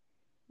it,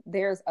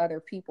 there's other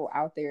people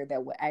out there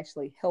that will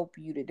actually help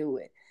you to do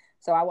it.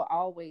 So I will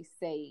always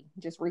say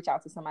just reach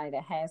out to somebody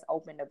that has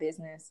opened a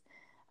business,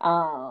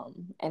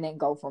 and then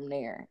go from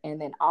there. And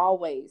then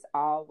always,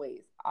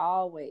 always,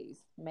 always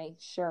make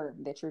sure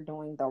that you're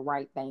doing the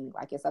right thing,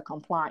 like it's a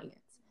compliance,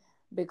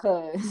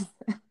 because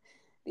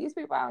these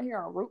people out here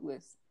are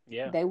ruthless.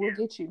 yeah, They will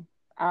get you.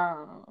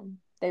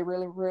 They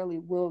really, really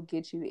will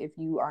get you if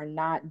you are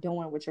not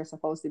doing what you're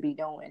supposed to be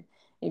doing.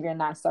 If you're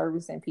not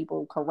servicing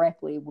people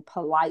correctly,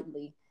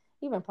 politely,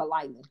 even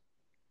politely,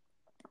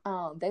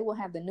 they will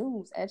have the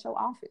news at your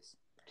office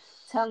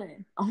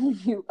telling on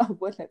you of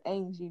what the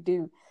things you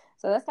do.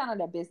 So that's kind of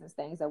the business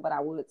things of what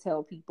I would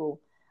tell people.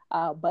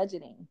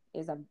 Budgeting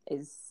is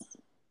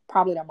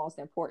probably the most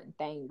important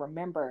thing.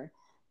 Remember,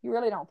 you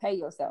really don't pay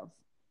yourself.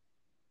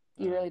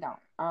 You really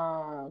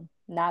don't.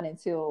 Not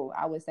until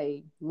I would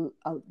say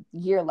a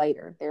year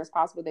later. There's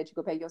possible that you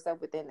could pay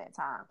yourself within that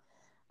time.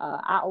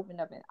 I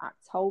opened up in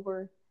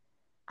October.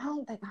 I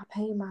don't think I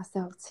paid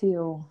myself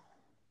till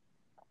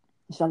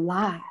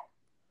July.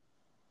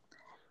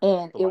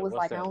 And so it like, was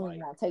what's like I that don't even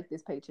like? want to take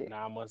this paycheck.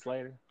 9 months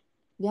later?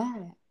 Yeah,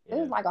 it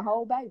was Yeah. like a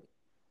whole baby.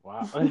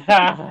 Wow.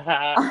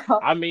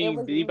 I it mean,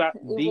 was it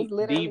was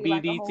literally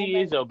like a whole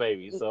DBDT is your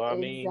baby. baby, so I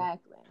mean,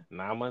 Exactly.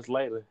 9 months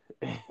later.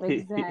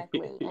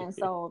 Exactly. And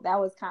so that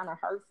was kind of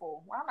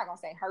hurtful. Well, I'm not gonna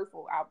say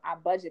hurtful. I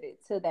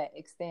budgeted to that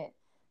extent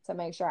to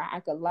make sure I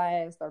could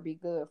last or be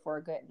good for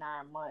a good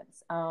 9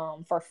 months.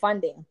 For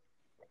funding,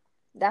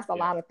 that's a Yeah,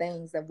 lot of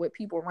things that what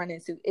people run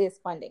into is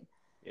funding.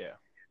 yeah.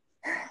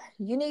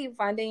 You need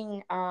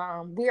funding.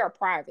 We are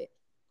private.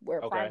 We're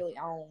Okay. privately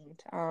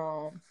owned.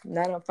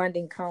 None of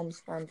funding comes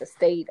from the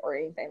state or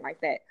anything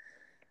like that.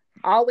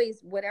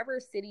 Always, whatever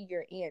city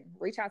you're in,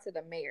 reach out to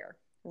the mayor,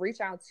 reach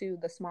out to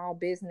the small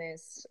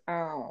business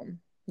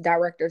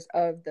directors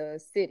of the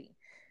city.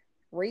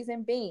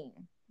 Reason being,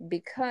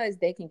 because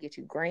they can get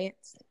you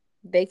grants,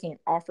 they can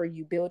offer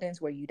you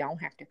buildings where you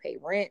don't have to pay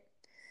rent.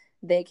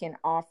 They can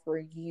offer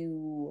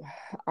you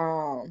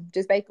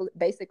just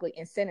basically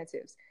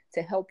incentives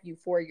to help you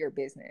for your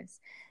business.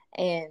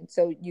 And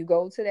so you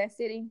go to that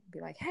city, be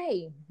like,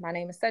 hey, my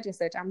name is such and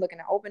such. I'm looking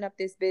to open up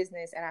this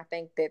business, and I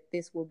think that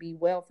this will be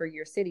well for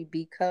your city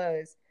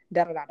because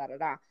da da da da da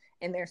da.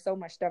 And there's so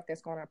much stuff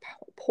that's going to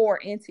pour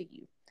into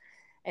you.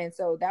 And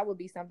so that would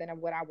be something of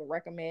what I would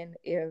recommend.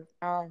 If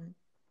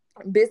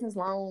business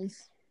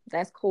loans,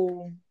 that's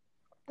cool.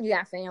 You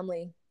got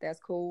family, that's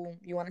cool.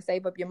 You want to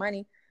save up your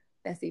money,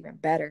 that's even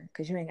better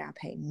because you ain't got to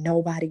pay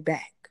nobody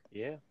back.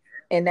 Yeah,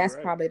 And you're that's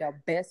right. probably the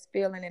best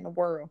feeling in the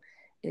world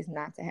is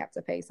not to have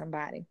to pay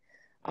somebody.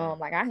 Yeah,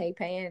 Like I hate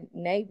paying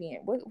Navy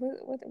and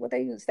what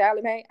they use,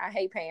 Sally Mae. I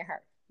hate paying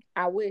her.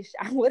 I wish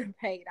I would have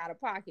paid out of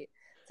pocket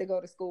to go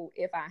to school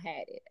if I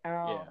had it.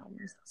 yeah.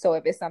 So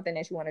if it's something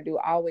that you want to do,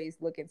 always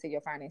look into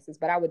your finances.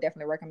 But I would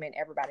definitely recommend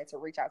everybody to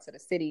reach out to the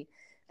city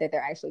that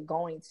they're actually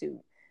going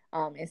to,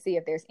 and see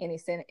if there's any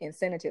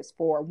incentives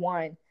for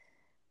one,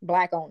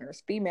 Black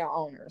owners, female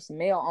owners,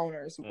 male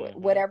owners,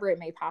 Mm-hmm. whatever it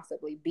may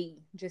possibly be.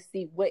 Just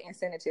see what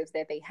incentives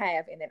that they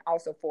have, and then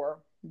also for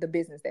the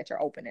business that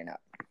you're opening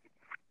up.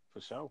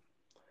 For sure.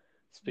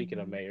 Speaking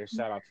of mayor, Mm-hmm.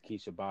 shout out to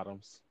Keisha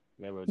Bottoms,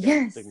 member of Delta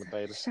Yes, Sigma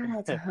Theta, shout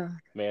out to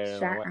her. mayor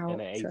Shout in the out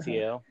to her.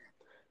 ATL.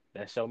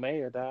 That's your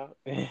mayor, dog.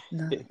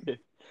 No,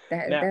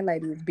 that Now, that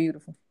lady is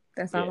beautiful.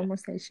 That's all yeah, I'm gonna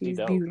say. she She's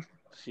dope. beautiful.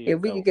 She is If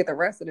we could dope. get the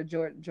rest of the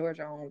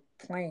Georgia on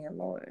playing,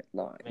 Lord,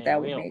 Lord, Man,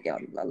 that we would don't. make y'all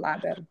a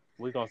lot better.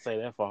 We're gonna say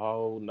that for a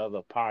whole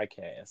nother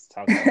podcast,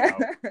 talking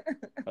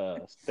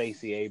about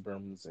Stacey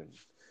Abrams and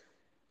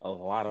a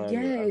lot of other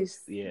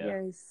Yes, yeah,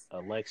 yes.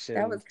 That was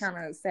elections. kind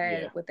of Yeah,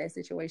 sad with that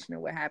situation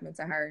and what happened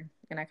to her,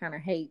 and I kind of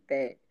hate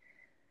that.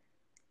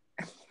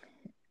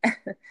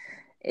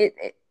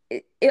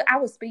 I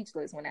was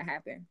speechless when that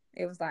happened.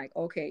 It was like,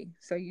 okay,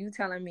 so you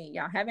telling me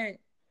y'all haven't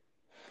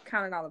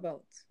counted all the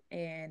votes,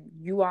 and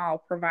you all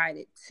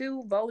provided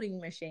two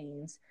voting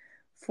machines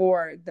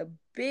for the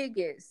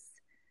biggest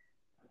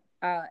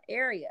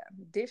area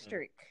mm,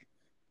 district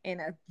in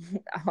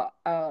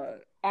a,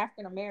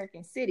 African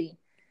American city,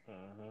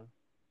 uh-huh.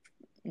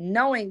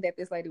 knowing that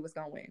this lady was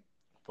gonna win.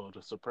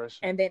 Voter suppression.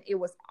 And then it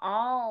was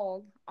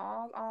all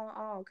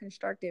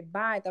constructed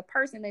by the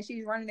person that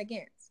she's running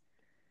against.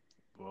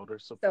 Voter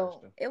So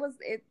suppression.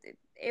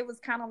 it was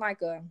kind of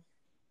like a,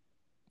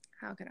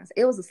 how can I say,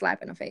 it was a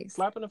slap in the face.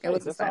 Slap in the It face.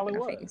 was a That's all slap it in the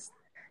was. face.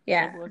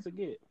 Yeah. Simple as it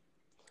get.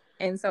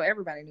 And so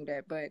everybody knew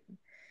that, but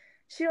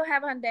she'll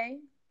have her day.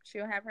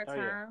 She'll have her Oh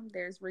yeah. time.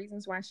 There's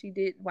reasons why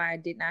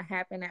it did not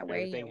happen that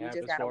way, Everything and we just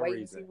happens gotta for a wait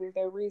and see reason. what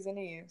that reason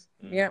is.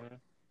 Yep. Mm-hmm.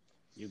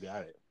 You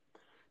got it.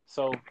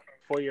 So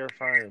for your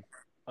firm,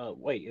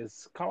 wait,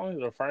 is calling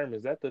it a firm,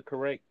 is that the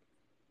correct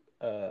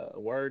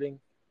wording?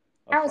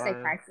 A I would say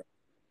firm practice.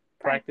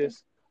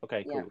 Practice. practice?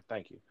 Okay, Yeah. cool.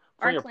 Thank you.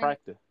 For Or your clinic.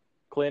 practice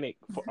clinic,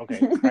 okay,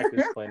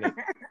 practice clinic.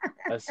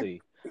 Let's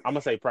see. I'm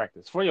gonna say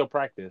practice. For your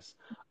practice,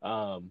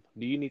 do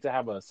you need to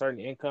have a certain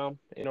income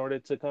in order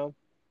to come?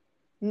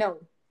 No,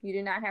 you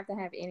do not have to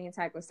have any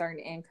type of certain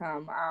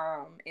income.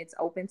 It's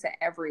open to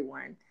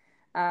everyone.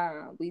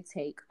 We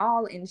take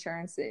all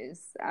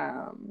insurances,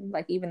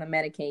 like even the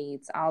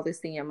Medicaids, all the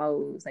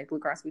CMOs, like Blue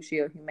Cross Blue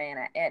Shield,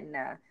 Humana,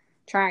 Aetna,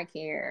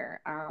 TRICARE.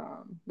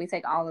 We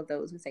take all of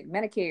those. We take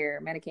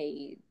Medicare,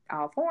 Medicaid,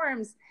 all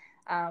forms.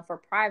 For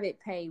private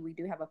pay, we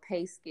do have a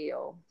pay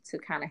scale to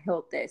kind of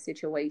help that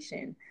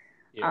situation.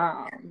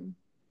 Yeah.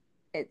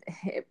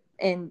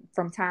 And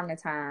from time to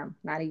time,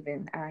 I ain't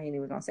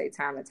even gonna say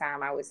time to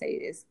time, I would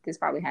say this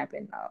probably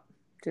happened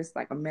just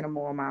like a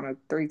minimal amount of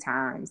 3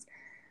 times.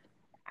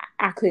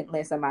 I couldn't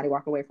let somebody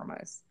walk away from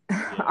us.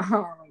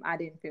 Yeah. I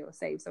didn't feel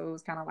safe, so it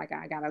was kind of like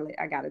I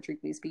gotta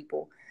treat these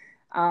people.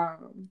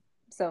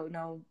 So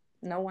no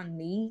one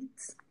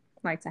needs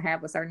like to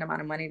have a certain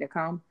amount of money to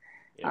come.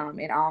 Yeah.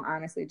 It all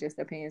honestly just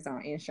depends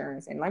on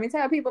insurance. And let me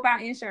tell people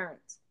about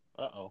insurance.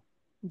 Uh-oh.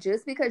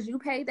 Just because you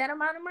pay that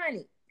amount of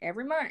money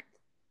every month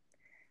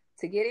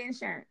to get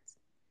insurance,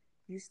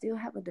 you still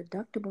have a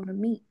deductible to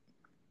meet.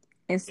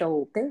 And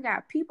so they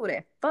got people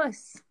that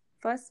fuss.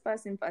 And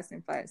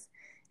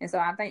so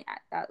I think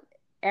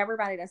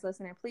everybody that's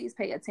listening, please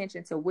pay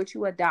attention to what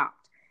you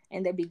adopt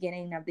in the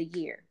beginning of the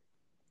year.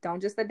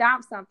 Don't just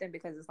adopt something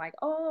because it's like,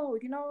 oh,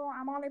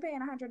 I'm only paying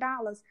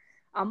 $100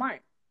 a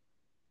month.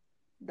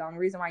 The only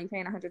reason why you're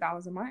paying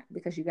 $100 a month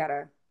because you got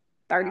a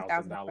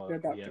 $30,000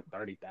 deductible. Yeah,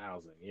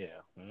 30,000. Yeah.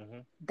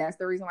 Mm-hmm. That's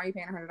the reason why you're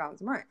paying $100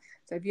 a month.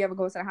 So if you ever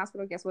go to the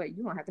hospital, guess what?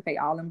 You're gonna have to pay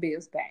all them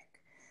bills back.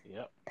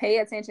 Yep. Pay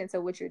attention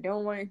to what you're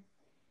doing.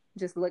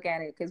 Just look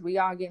at it because we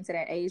all getting to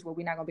that age where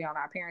we're not gonna be on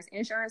our parents'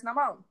 insurance no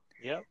more.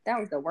 Yep. That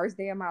was the worst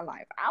day of my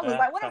life. I was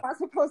like, what am I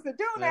supposed to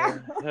do now?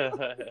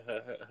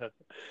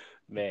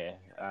 Man,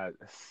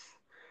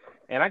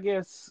 and I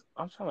guess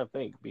I'm trying to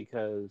think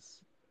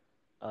because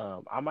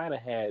I might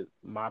have had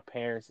my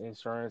parents'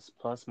 insurance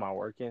plus my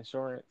work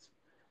insurance.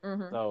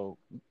 Mm-hmm. So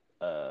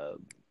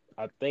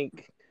I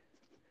think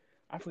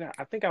I forgot.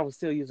 I think I was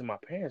still using my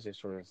parents'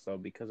 insurance though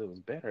because it was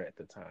better at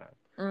the time.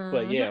 Mm-hmm.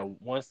 But yeah,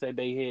 once that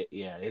day hit,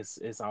 yeah,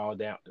 it's all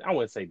down. I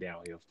wouldn't say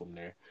downhill from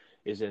there.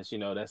 It's just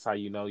that's how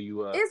you it's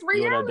you an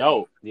reality.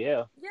 adult.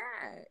 Yeah. Yeah,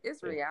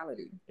 it's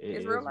reality.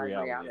 It's real life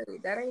reality.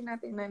 That ain't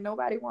nothing that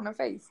nobody want to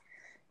face.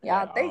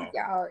 Y'all think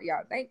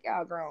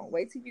y'all grown.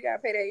 Wait till you gotta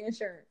pay that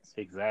insurance.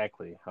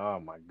 Exactly. Oh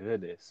my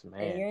goodness,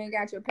 man. And you ain't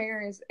got your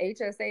parents'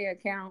 HSA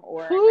account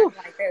or nothing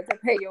like that to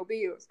pay your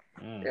bills.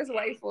 Just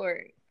wait for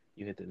it.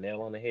 You hit the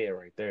nail on the head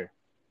right there.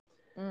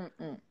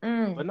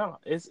 Mm-mm-mm. But no,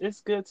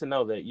 it's good to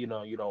know that you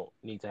don't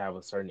need to have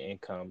a certain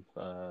income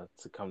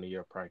to come to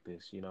your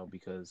practice.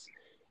 Because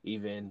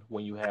even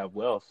when you have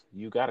wealth,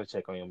 you got to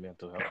check on your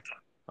mental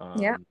health.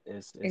 Yeah,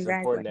 it's exactly.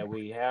 important that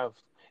we have.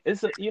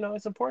 It's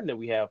important that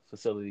we have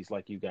facilities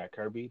like you got,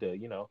 Kirby,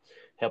 to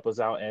help us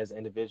out as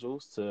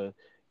individuals to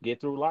get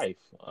through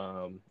life.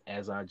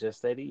 As I just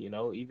stated,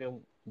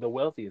 even the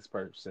wealthiest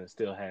person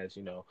still has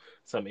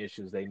some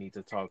issues they need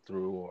to talk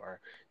through or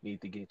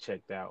need to get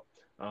checked out.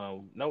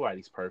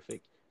 Nobody's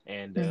perfect,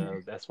 and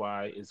that's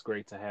why it's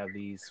great to have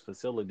these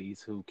facilities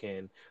who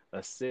can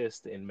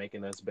assist in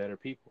making us better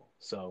people.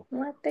 So,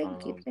 well,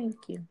 thank you,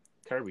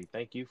 Kirby.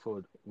 Thank you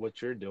for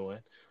what you're doing.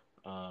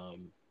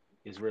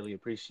 Is really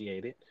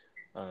appreciated.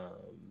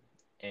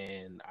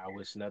 And I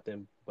wish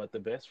nothing but the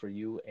best for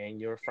you and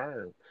your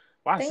firm.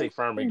 Well, I say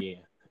firm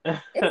again.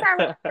 It's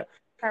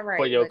all right.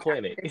 For your Look,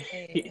 clinic.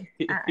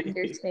 I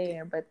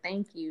understand, but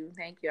thank you.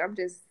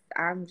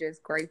 I'm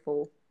just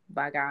grateful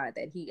by God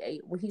that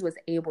he was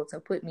able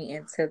to put me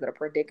into the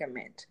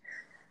predicament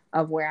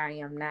of where I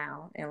am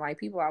now. And like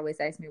people always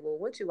ask me, well,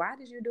 why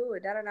did you do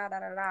it? Da da da da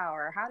da da,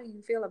 or how do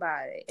you feel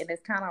about it? And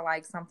it's kind of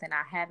like something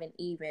I haven't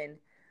even.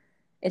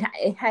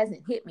 It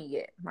hasn't hit me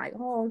yet. Like,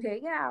 oh,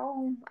 okay, yeah,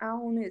 I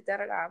own it. Da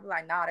da da. I'm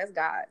like, nah, that's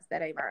God's.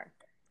 That ain't mine.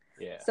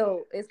 Yeah.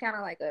 So it's kind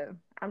of like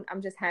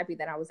I'm just happy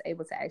that I was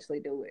able to actually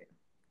do it.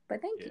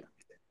 But thank you.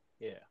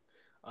 Yeah.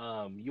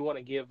 You want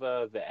to give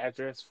the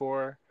address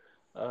for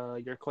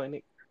your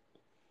clinic?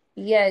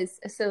 Yes.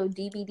 So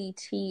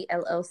DBDT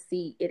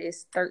LLC. It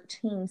is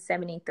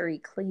 1373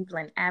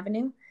 Cleveland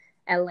Avenue,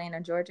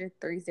 Atlanta, Georgia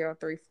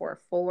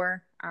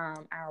 30344.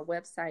 Our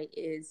website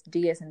is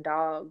D as in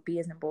dog, B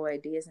as in boy,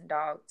 D as in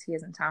dog, T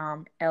as in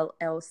Tom,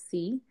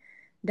 LLC.com.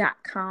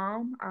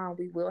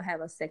 We will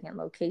have a second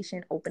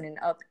location opening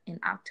up in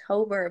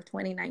October of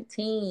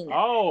 2019.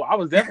 Oh, I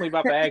was definitely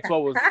about to ask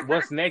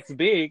what's next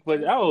big, but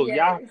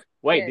y'all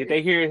wait, did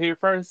they hear it here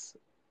first?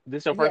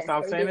 This your first Yes,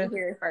 time they saying did it?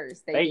 hear it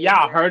first. They Hey, did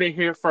y'all hear heard it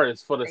here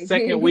first for the it. They did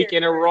second hear week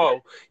in a it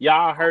row.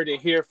 Y'all heard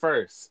it here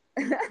first.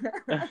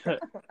 first.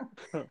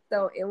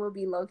 So it will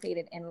be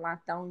located in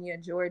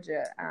Lithonia,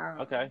 Georgia.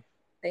 Okay.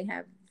 They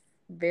have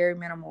very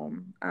minimal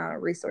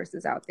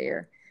resources out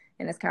there,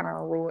 and it's kind of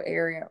a rural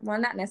area. Well,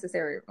 not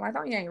necessarily.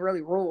 Lithonia ain't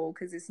really rural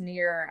because it's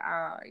near.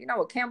 You know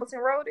what Campbellton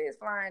Road is?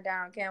 Flying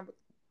down Campbell.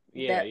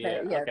 Yeah,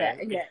 yeah, okay.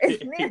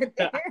 It's near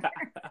there.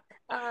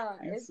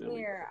 You It's silly.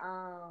 near.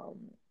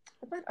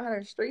 What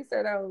other streets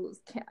are those?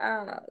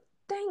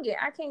 Dang it,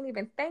 I can't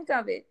even think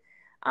of it.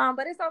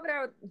 But it's over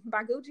there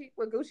by Gucci.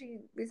 What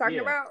Gucci be talking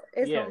Yeah, about?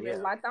 It's yeah, over there. yeah.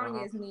 Lithonia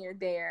Uh-huh. is near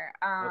there.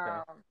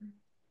 Okay.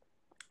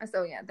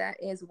 So yeah, that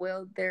is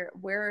there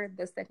where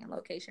the second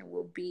location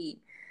will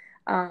be.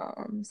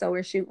 So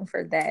we're shooting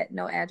for that.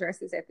 No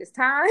addresses at this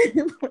time.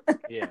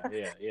 Yeah,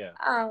 yeah, yeah.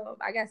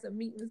 I got some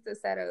meetings to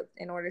set up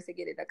in order to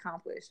get it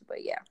accomplished.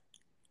 But yeah,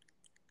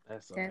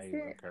 That's that's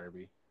amazing, it.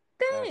 Kirby.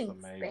 That's Thanks,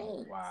 amazing.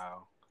 thanks.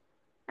 Wow.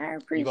 I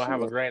You gonna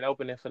have appreciate a it. grand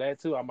opening for that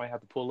too? I might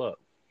have to pull up.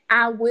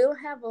 I will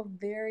have a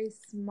very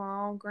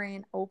small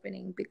grand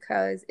opening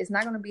because it's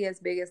not going to be as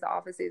big as the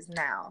office is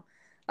now.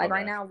 Like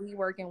right Okay. now, we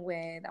working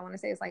with, I want to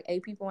say it's like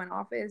 8 people in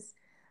office.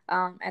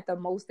 At the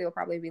most, they'll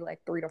probably be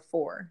like 3 to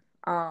 4.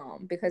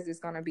 Because it's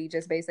going to be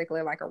just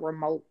basically like a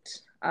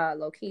remote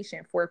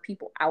location for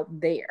people out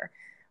there,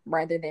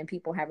 rather than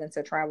people having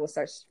to travel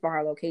such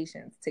far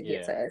locations to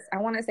get Yeah. to us. I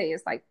want to say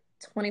it's like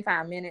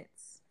 25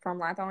 minutes from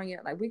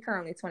Lithonia. Like we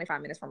currently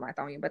 25 minutes from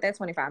Lithonia, but that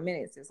 25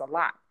 minutes is a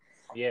lot.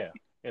 Yeah.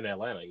 In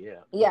Atlanta, yeah.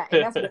 Yeah,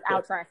 and that's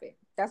without traffic.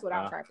 That's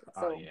without uh, traffic.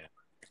 oh So yeah.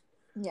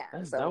 yeah,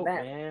 That's so dope,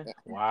 that man. yeah.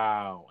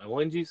 Wow. And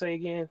when did you say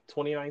again?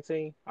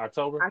 2019?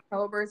 October?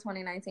 October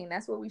 2019.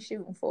 That's what we're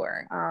shooting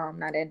for.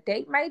 Now that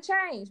date may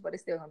change, but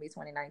it's still gonna be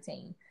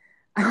 2019.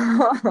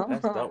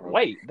 That's dope.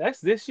 Wait,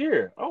 that's this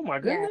year. Oh my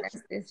Yeah, goodness.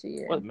 that's this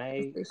year. What, That's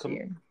May? this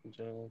year.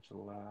 June,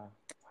 July.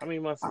 How many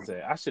months is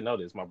that? I should know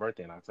this. My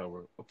birthday in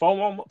October. 4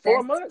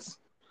 That's months?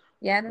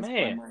 yeah, that's four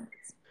Man.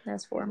 months.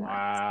 That's 4 months.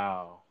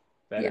 Wow.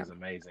 That Yeah. is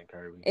amazing,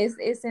 Kirby.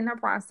 It's in the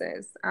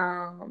process.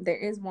 There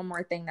is one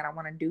more thing that I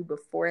want to do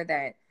before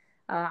that.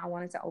 I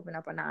wanted to open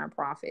up a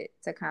nonprofit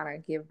to kind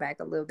of give back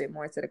a little bit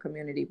more to the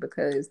community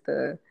because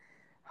the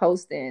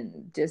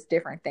hosting just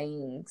different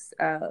things,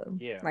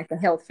 Yeah. like the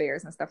health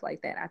fairs and stuff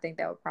like that. I think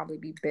that would probably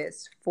be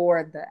best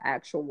for the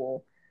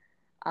actual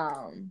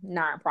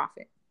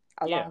nonprofit,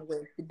 Yeah. along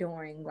with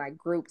doing like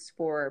groups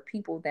for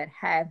people that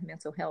have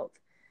mental health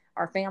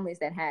or families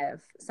that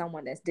have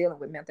someone that's dealing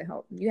with mental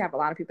health. You have a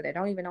lot of people that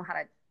don't even know how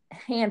to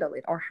handle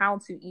it or how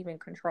to even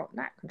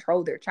not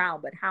control their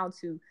child, but how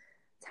to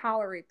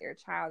tolerate their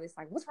child. It's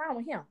like, what's wrong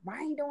with him? Why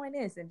are you doing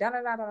this? And da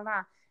da da da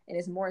da. And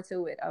it's more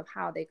to it of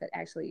how they could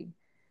actually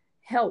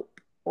help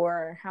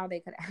or how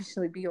they could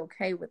actually be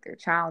okay with their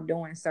child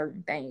doing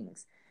certain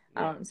things.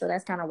 Yeah. So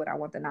that's kind of what I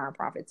want the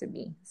nonprofit to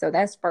be. So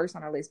that's first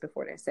on the list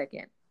before that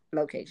second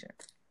location.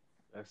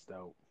 That's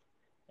dope.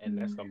 And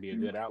that's gonna be a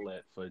good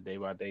outlet for day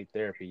by day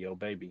therapy, yo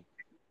baby.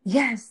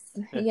 Yes,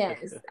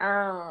 yes.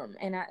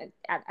 And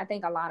I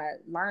think a lot of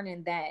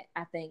learning that,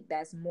 I think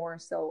that's more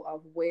so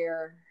of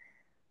where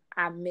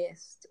I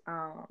missed.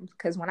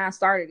 Because when I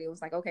started, it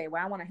was like, okay,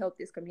 well, I want to help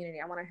this community.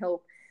 I want to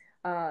help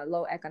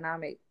low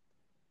economic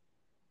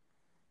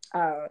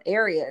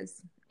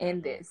areas in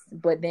Uh-huh. this,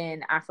 but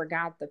then I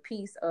forgot the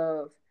piece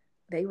of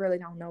they really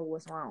don't know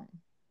what's wrong.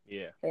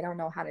 Yeah. They don't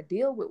know how to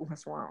deal with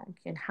what's wrong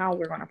and how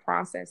we're Uh-huh. going to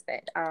process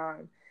that.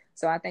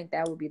 So I think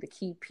that would be the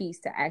key piece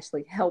to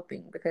actually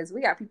helping, because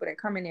we got people that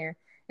come in there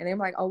and they're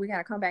like, "Oh, we got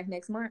to come back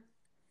next month."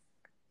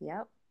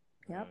 Yep,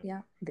 yep, Uh,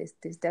 yep. This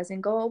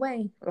doesn't go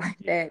away like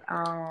yeah.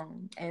 that.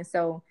 And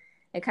so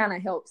it kind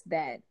of helps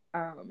that.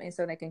 And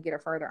so they can get a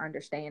further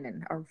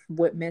understanding of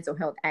what mental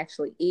health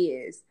actually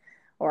is.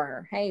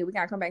 Or hey, we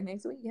gotta come back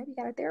next week. Yeah, we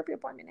got a therapy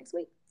appointment next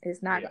week.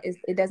 It's not. Yeah.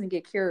 It doesn't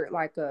get cured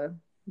like a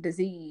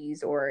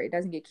disease, or it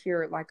doesn't get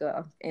cured like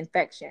a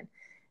infection.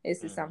 This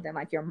is Uh-huh. something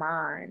like your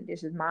mind.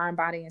 This is mind,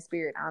 body, and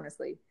spirit.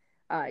 Honestly,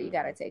 you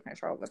got Uh-huh. to take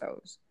control of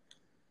those.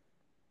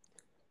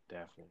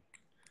 Definitely.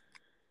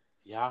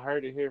 Y'all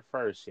heard it here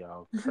first,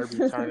 y'all.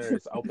 Kirby Turner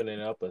is opening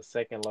up a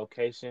second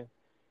location,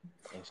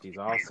 and she's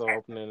also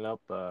opening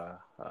up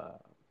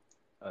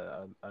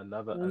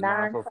another a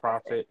non for Non-profit.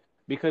 profit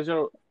because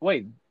you're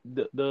wait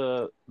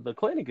the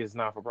clinic is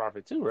non for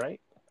profit too,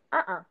 right?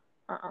 Uh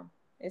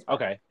It's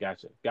profit. Okay,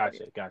 gotcha,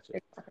 gotcha, gotcha.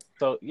 It's profit.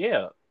 So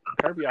yeah,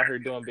 Kirby out here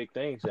doing big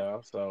things,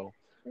 y'all. So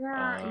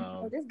Yeah, and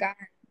um, this God,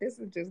 this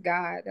is just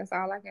God. That's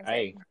all I can say.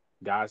 hey,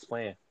 God's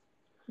plan.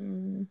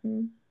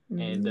 Mm-hmm.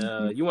 And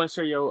Mm-hmm. you want to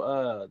share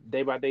your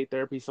day by day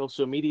therapy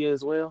social media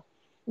as well?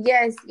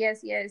 Yes,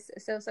 yes, yes.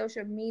 So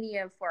social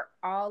media for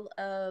all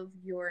of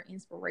your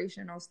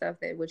inspirational stuff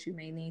that what you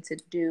may need to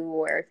do,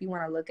 or if you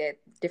want to look at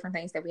different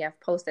things that we have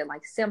posted,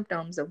 like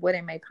symptoms of what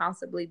it may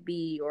possibly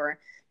be, or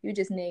you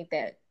just need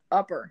that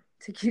upper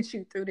to get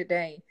you through the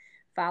day.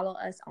 Follow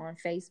us on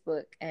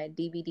Facebook at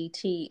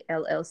DBDT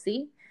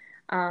LLC.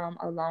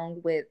 Along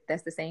with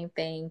that's the same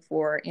thing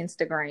for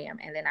Instagram,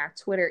 and then our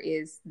Twitter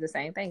is the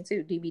same thing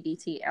too,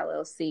 DBDT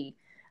LLC.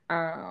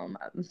 Um,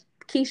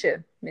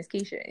 Keisha, Miss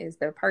Keisha is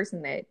the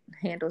person that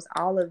handles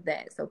all of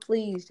that. So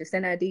please just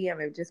send her a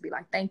DM and just be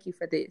like, thank you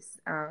for this.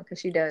 Because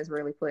she does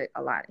really put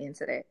a lot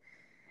into that.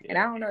 Yeah. And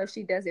I don't know if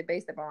she does it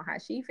based upon how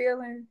she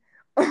feeling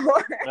or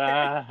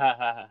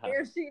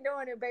if she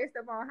doing it based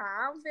upon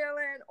how I'm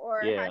feeling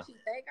or how she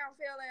think I'm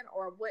feeling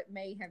or what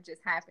may have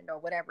just happened or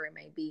whatever it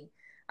may be.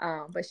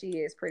 But she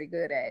is pretty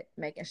good at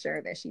making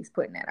sure that she's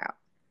putting that out.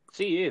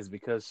 She is,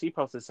 because she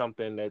posted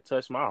something that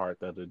touched my heart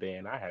the other day,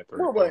 and I had to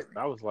repost it.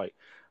 I was like,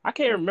 I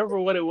can't remember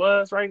what it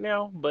was right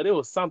now, but it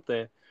was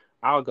something.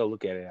 I'll go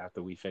look at it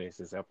after we finish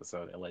this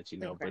episode and let you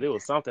know. Okay. But it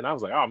was something. I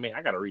was like, oh man,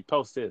 I got to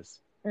repost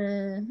this.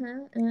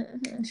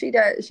 She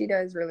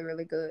does really,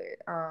 really good.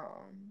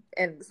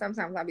 And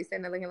sometimes I'll be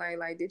sitting there looking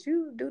like, did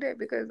you do that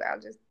because I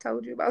just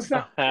told you about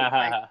something?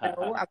 Like,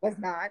 no, I was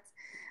not.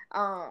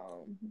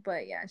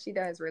 But yeah, she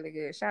does really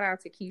good. Shout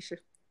out to Keisha.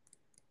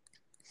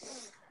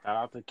 Shout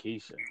out to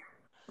Keisha.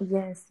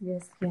 Yes.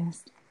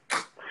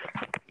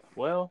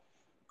 Well,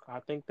 I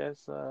think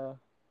that's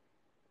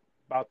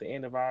about the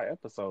end of our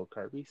episode,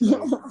 Kirby.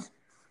 So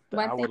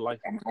I would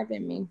like for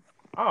having me.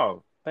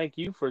 Oh, thank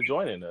you for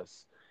joining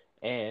us.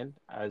 And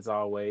as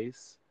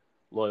always,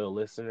 loyal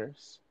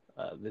listeners,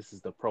 this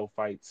is the Pro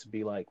Fights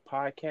Be Like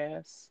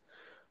podcast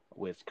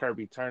with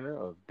Kirby Turner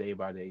of Day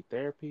by Day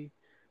Therapy.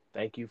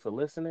 Thank you for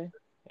listening,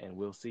 and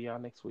we'll see y'all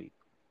next week.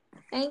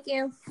 Thank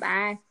you.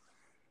 Bye.